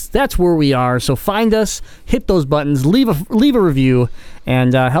podcasts, that's where we are. So find us, hit those buttons, leave a review,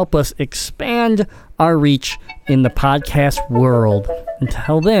 and help us expand our reach in the podcast world.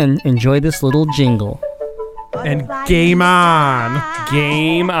 Until then, enjoy this little jingle. And game on.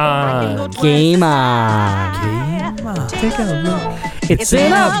 Game on. Game on. Game on. Take a look. It's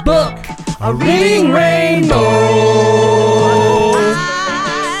in a book, a reading rainbow.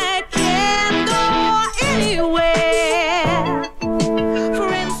 I can go anywhere.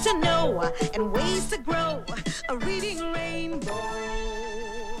 Friends to know and ways to grow. A reading rainbow.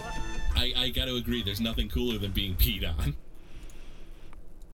 I gotta agree, there's nothing cooler than being peed on.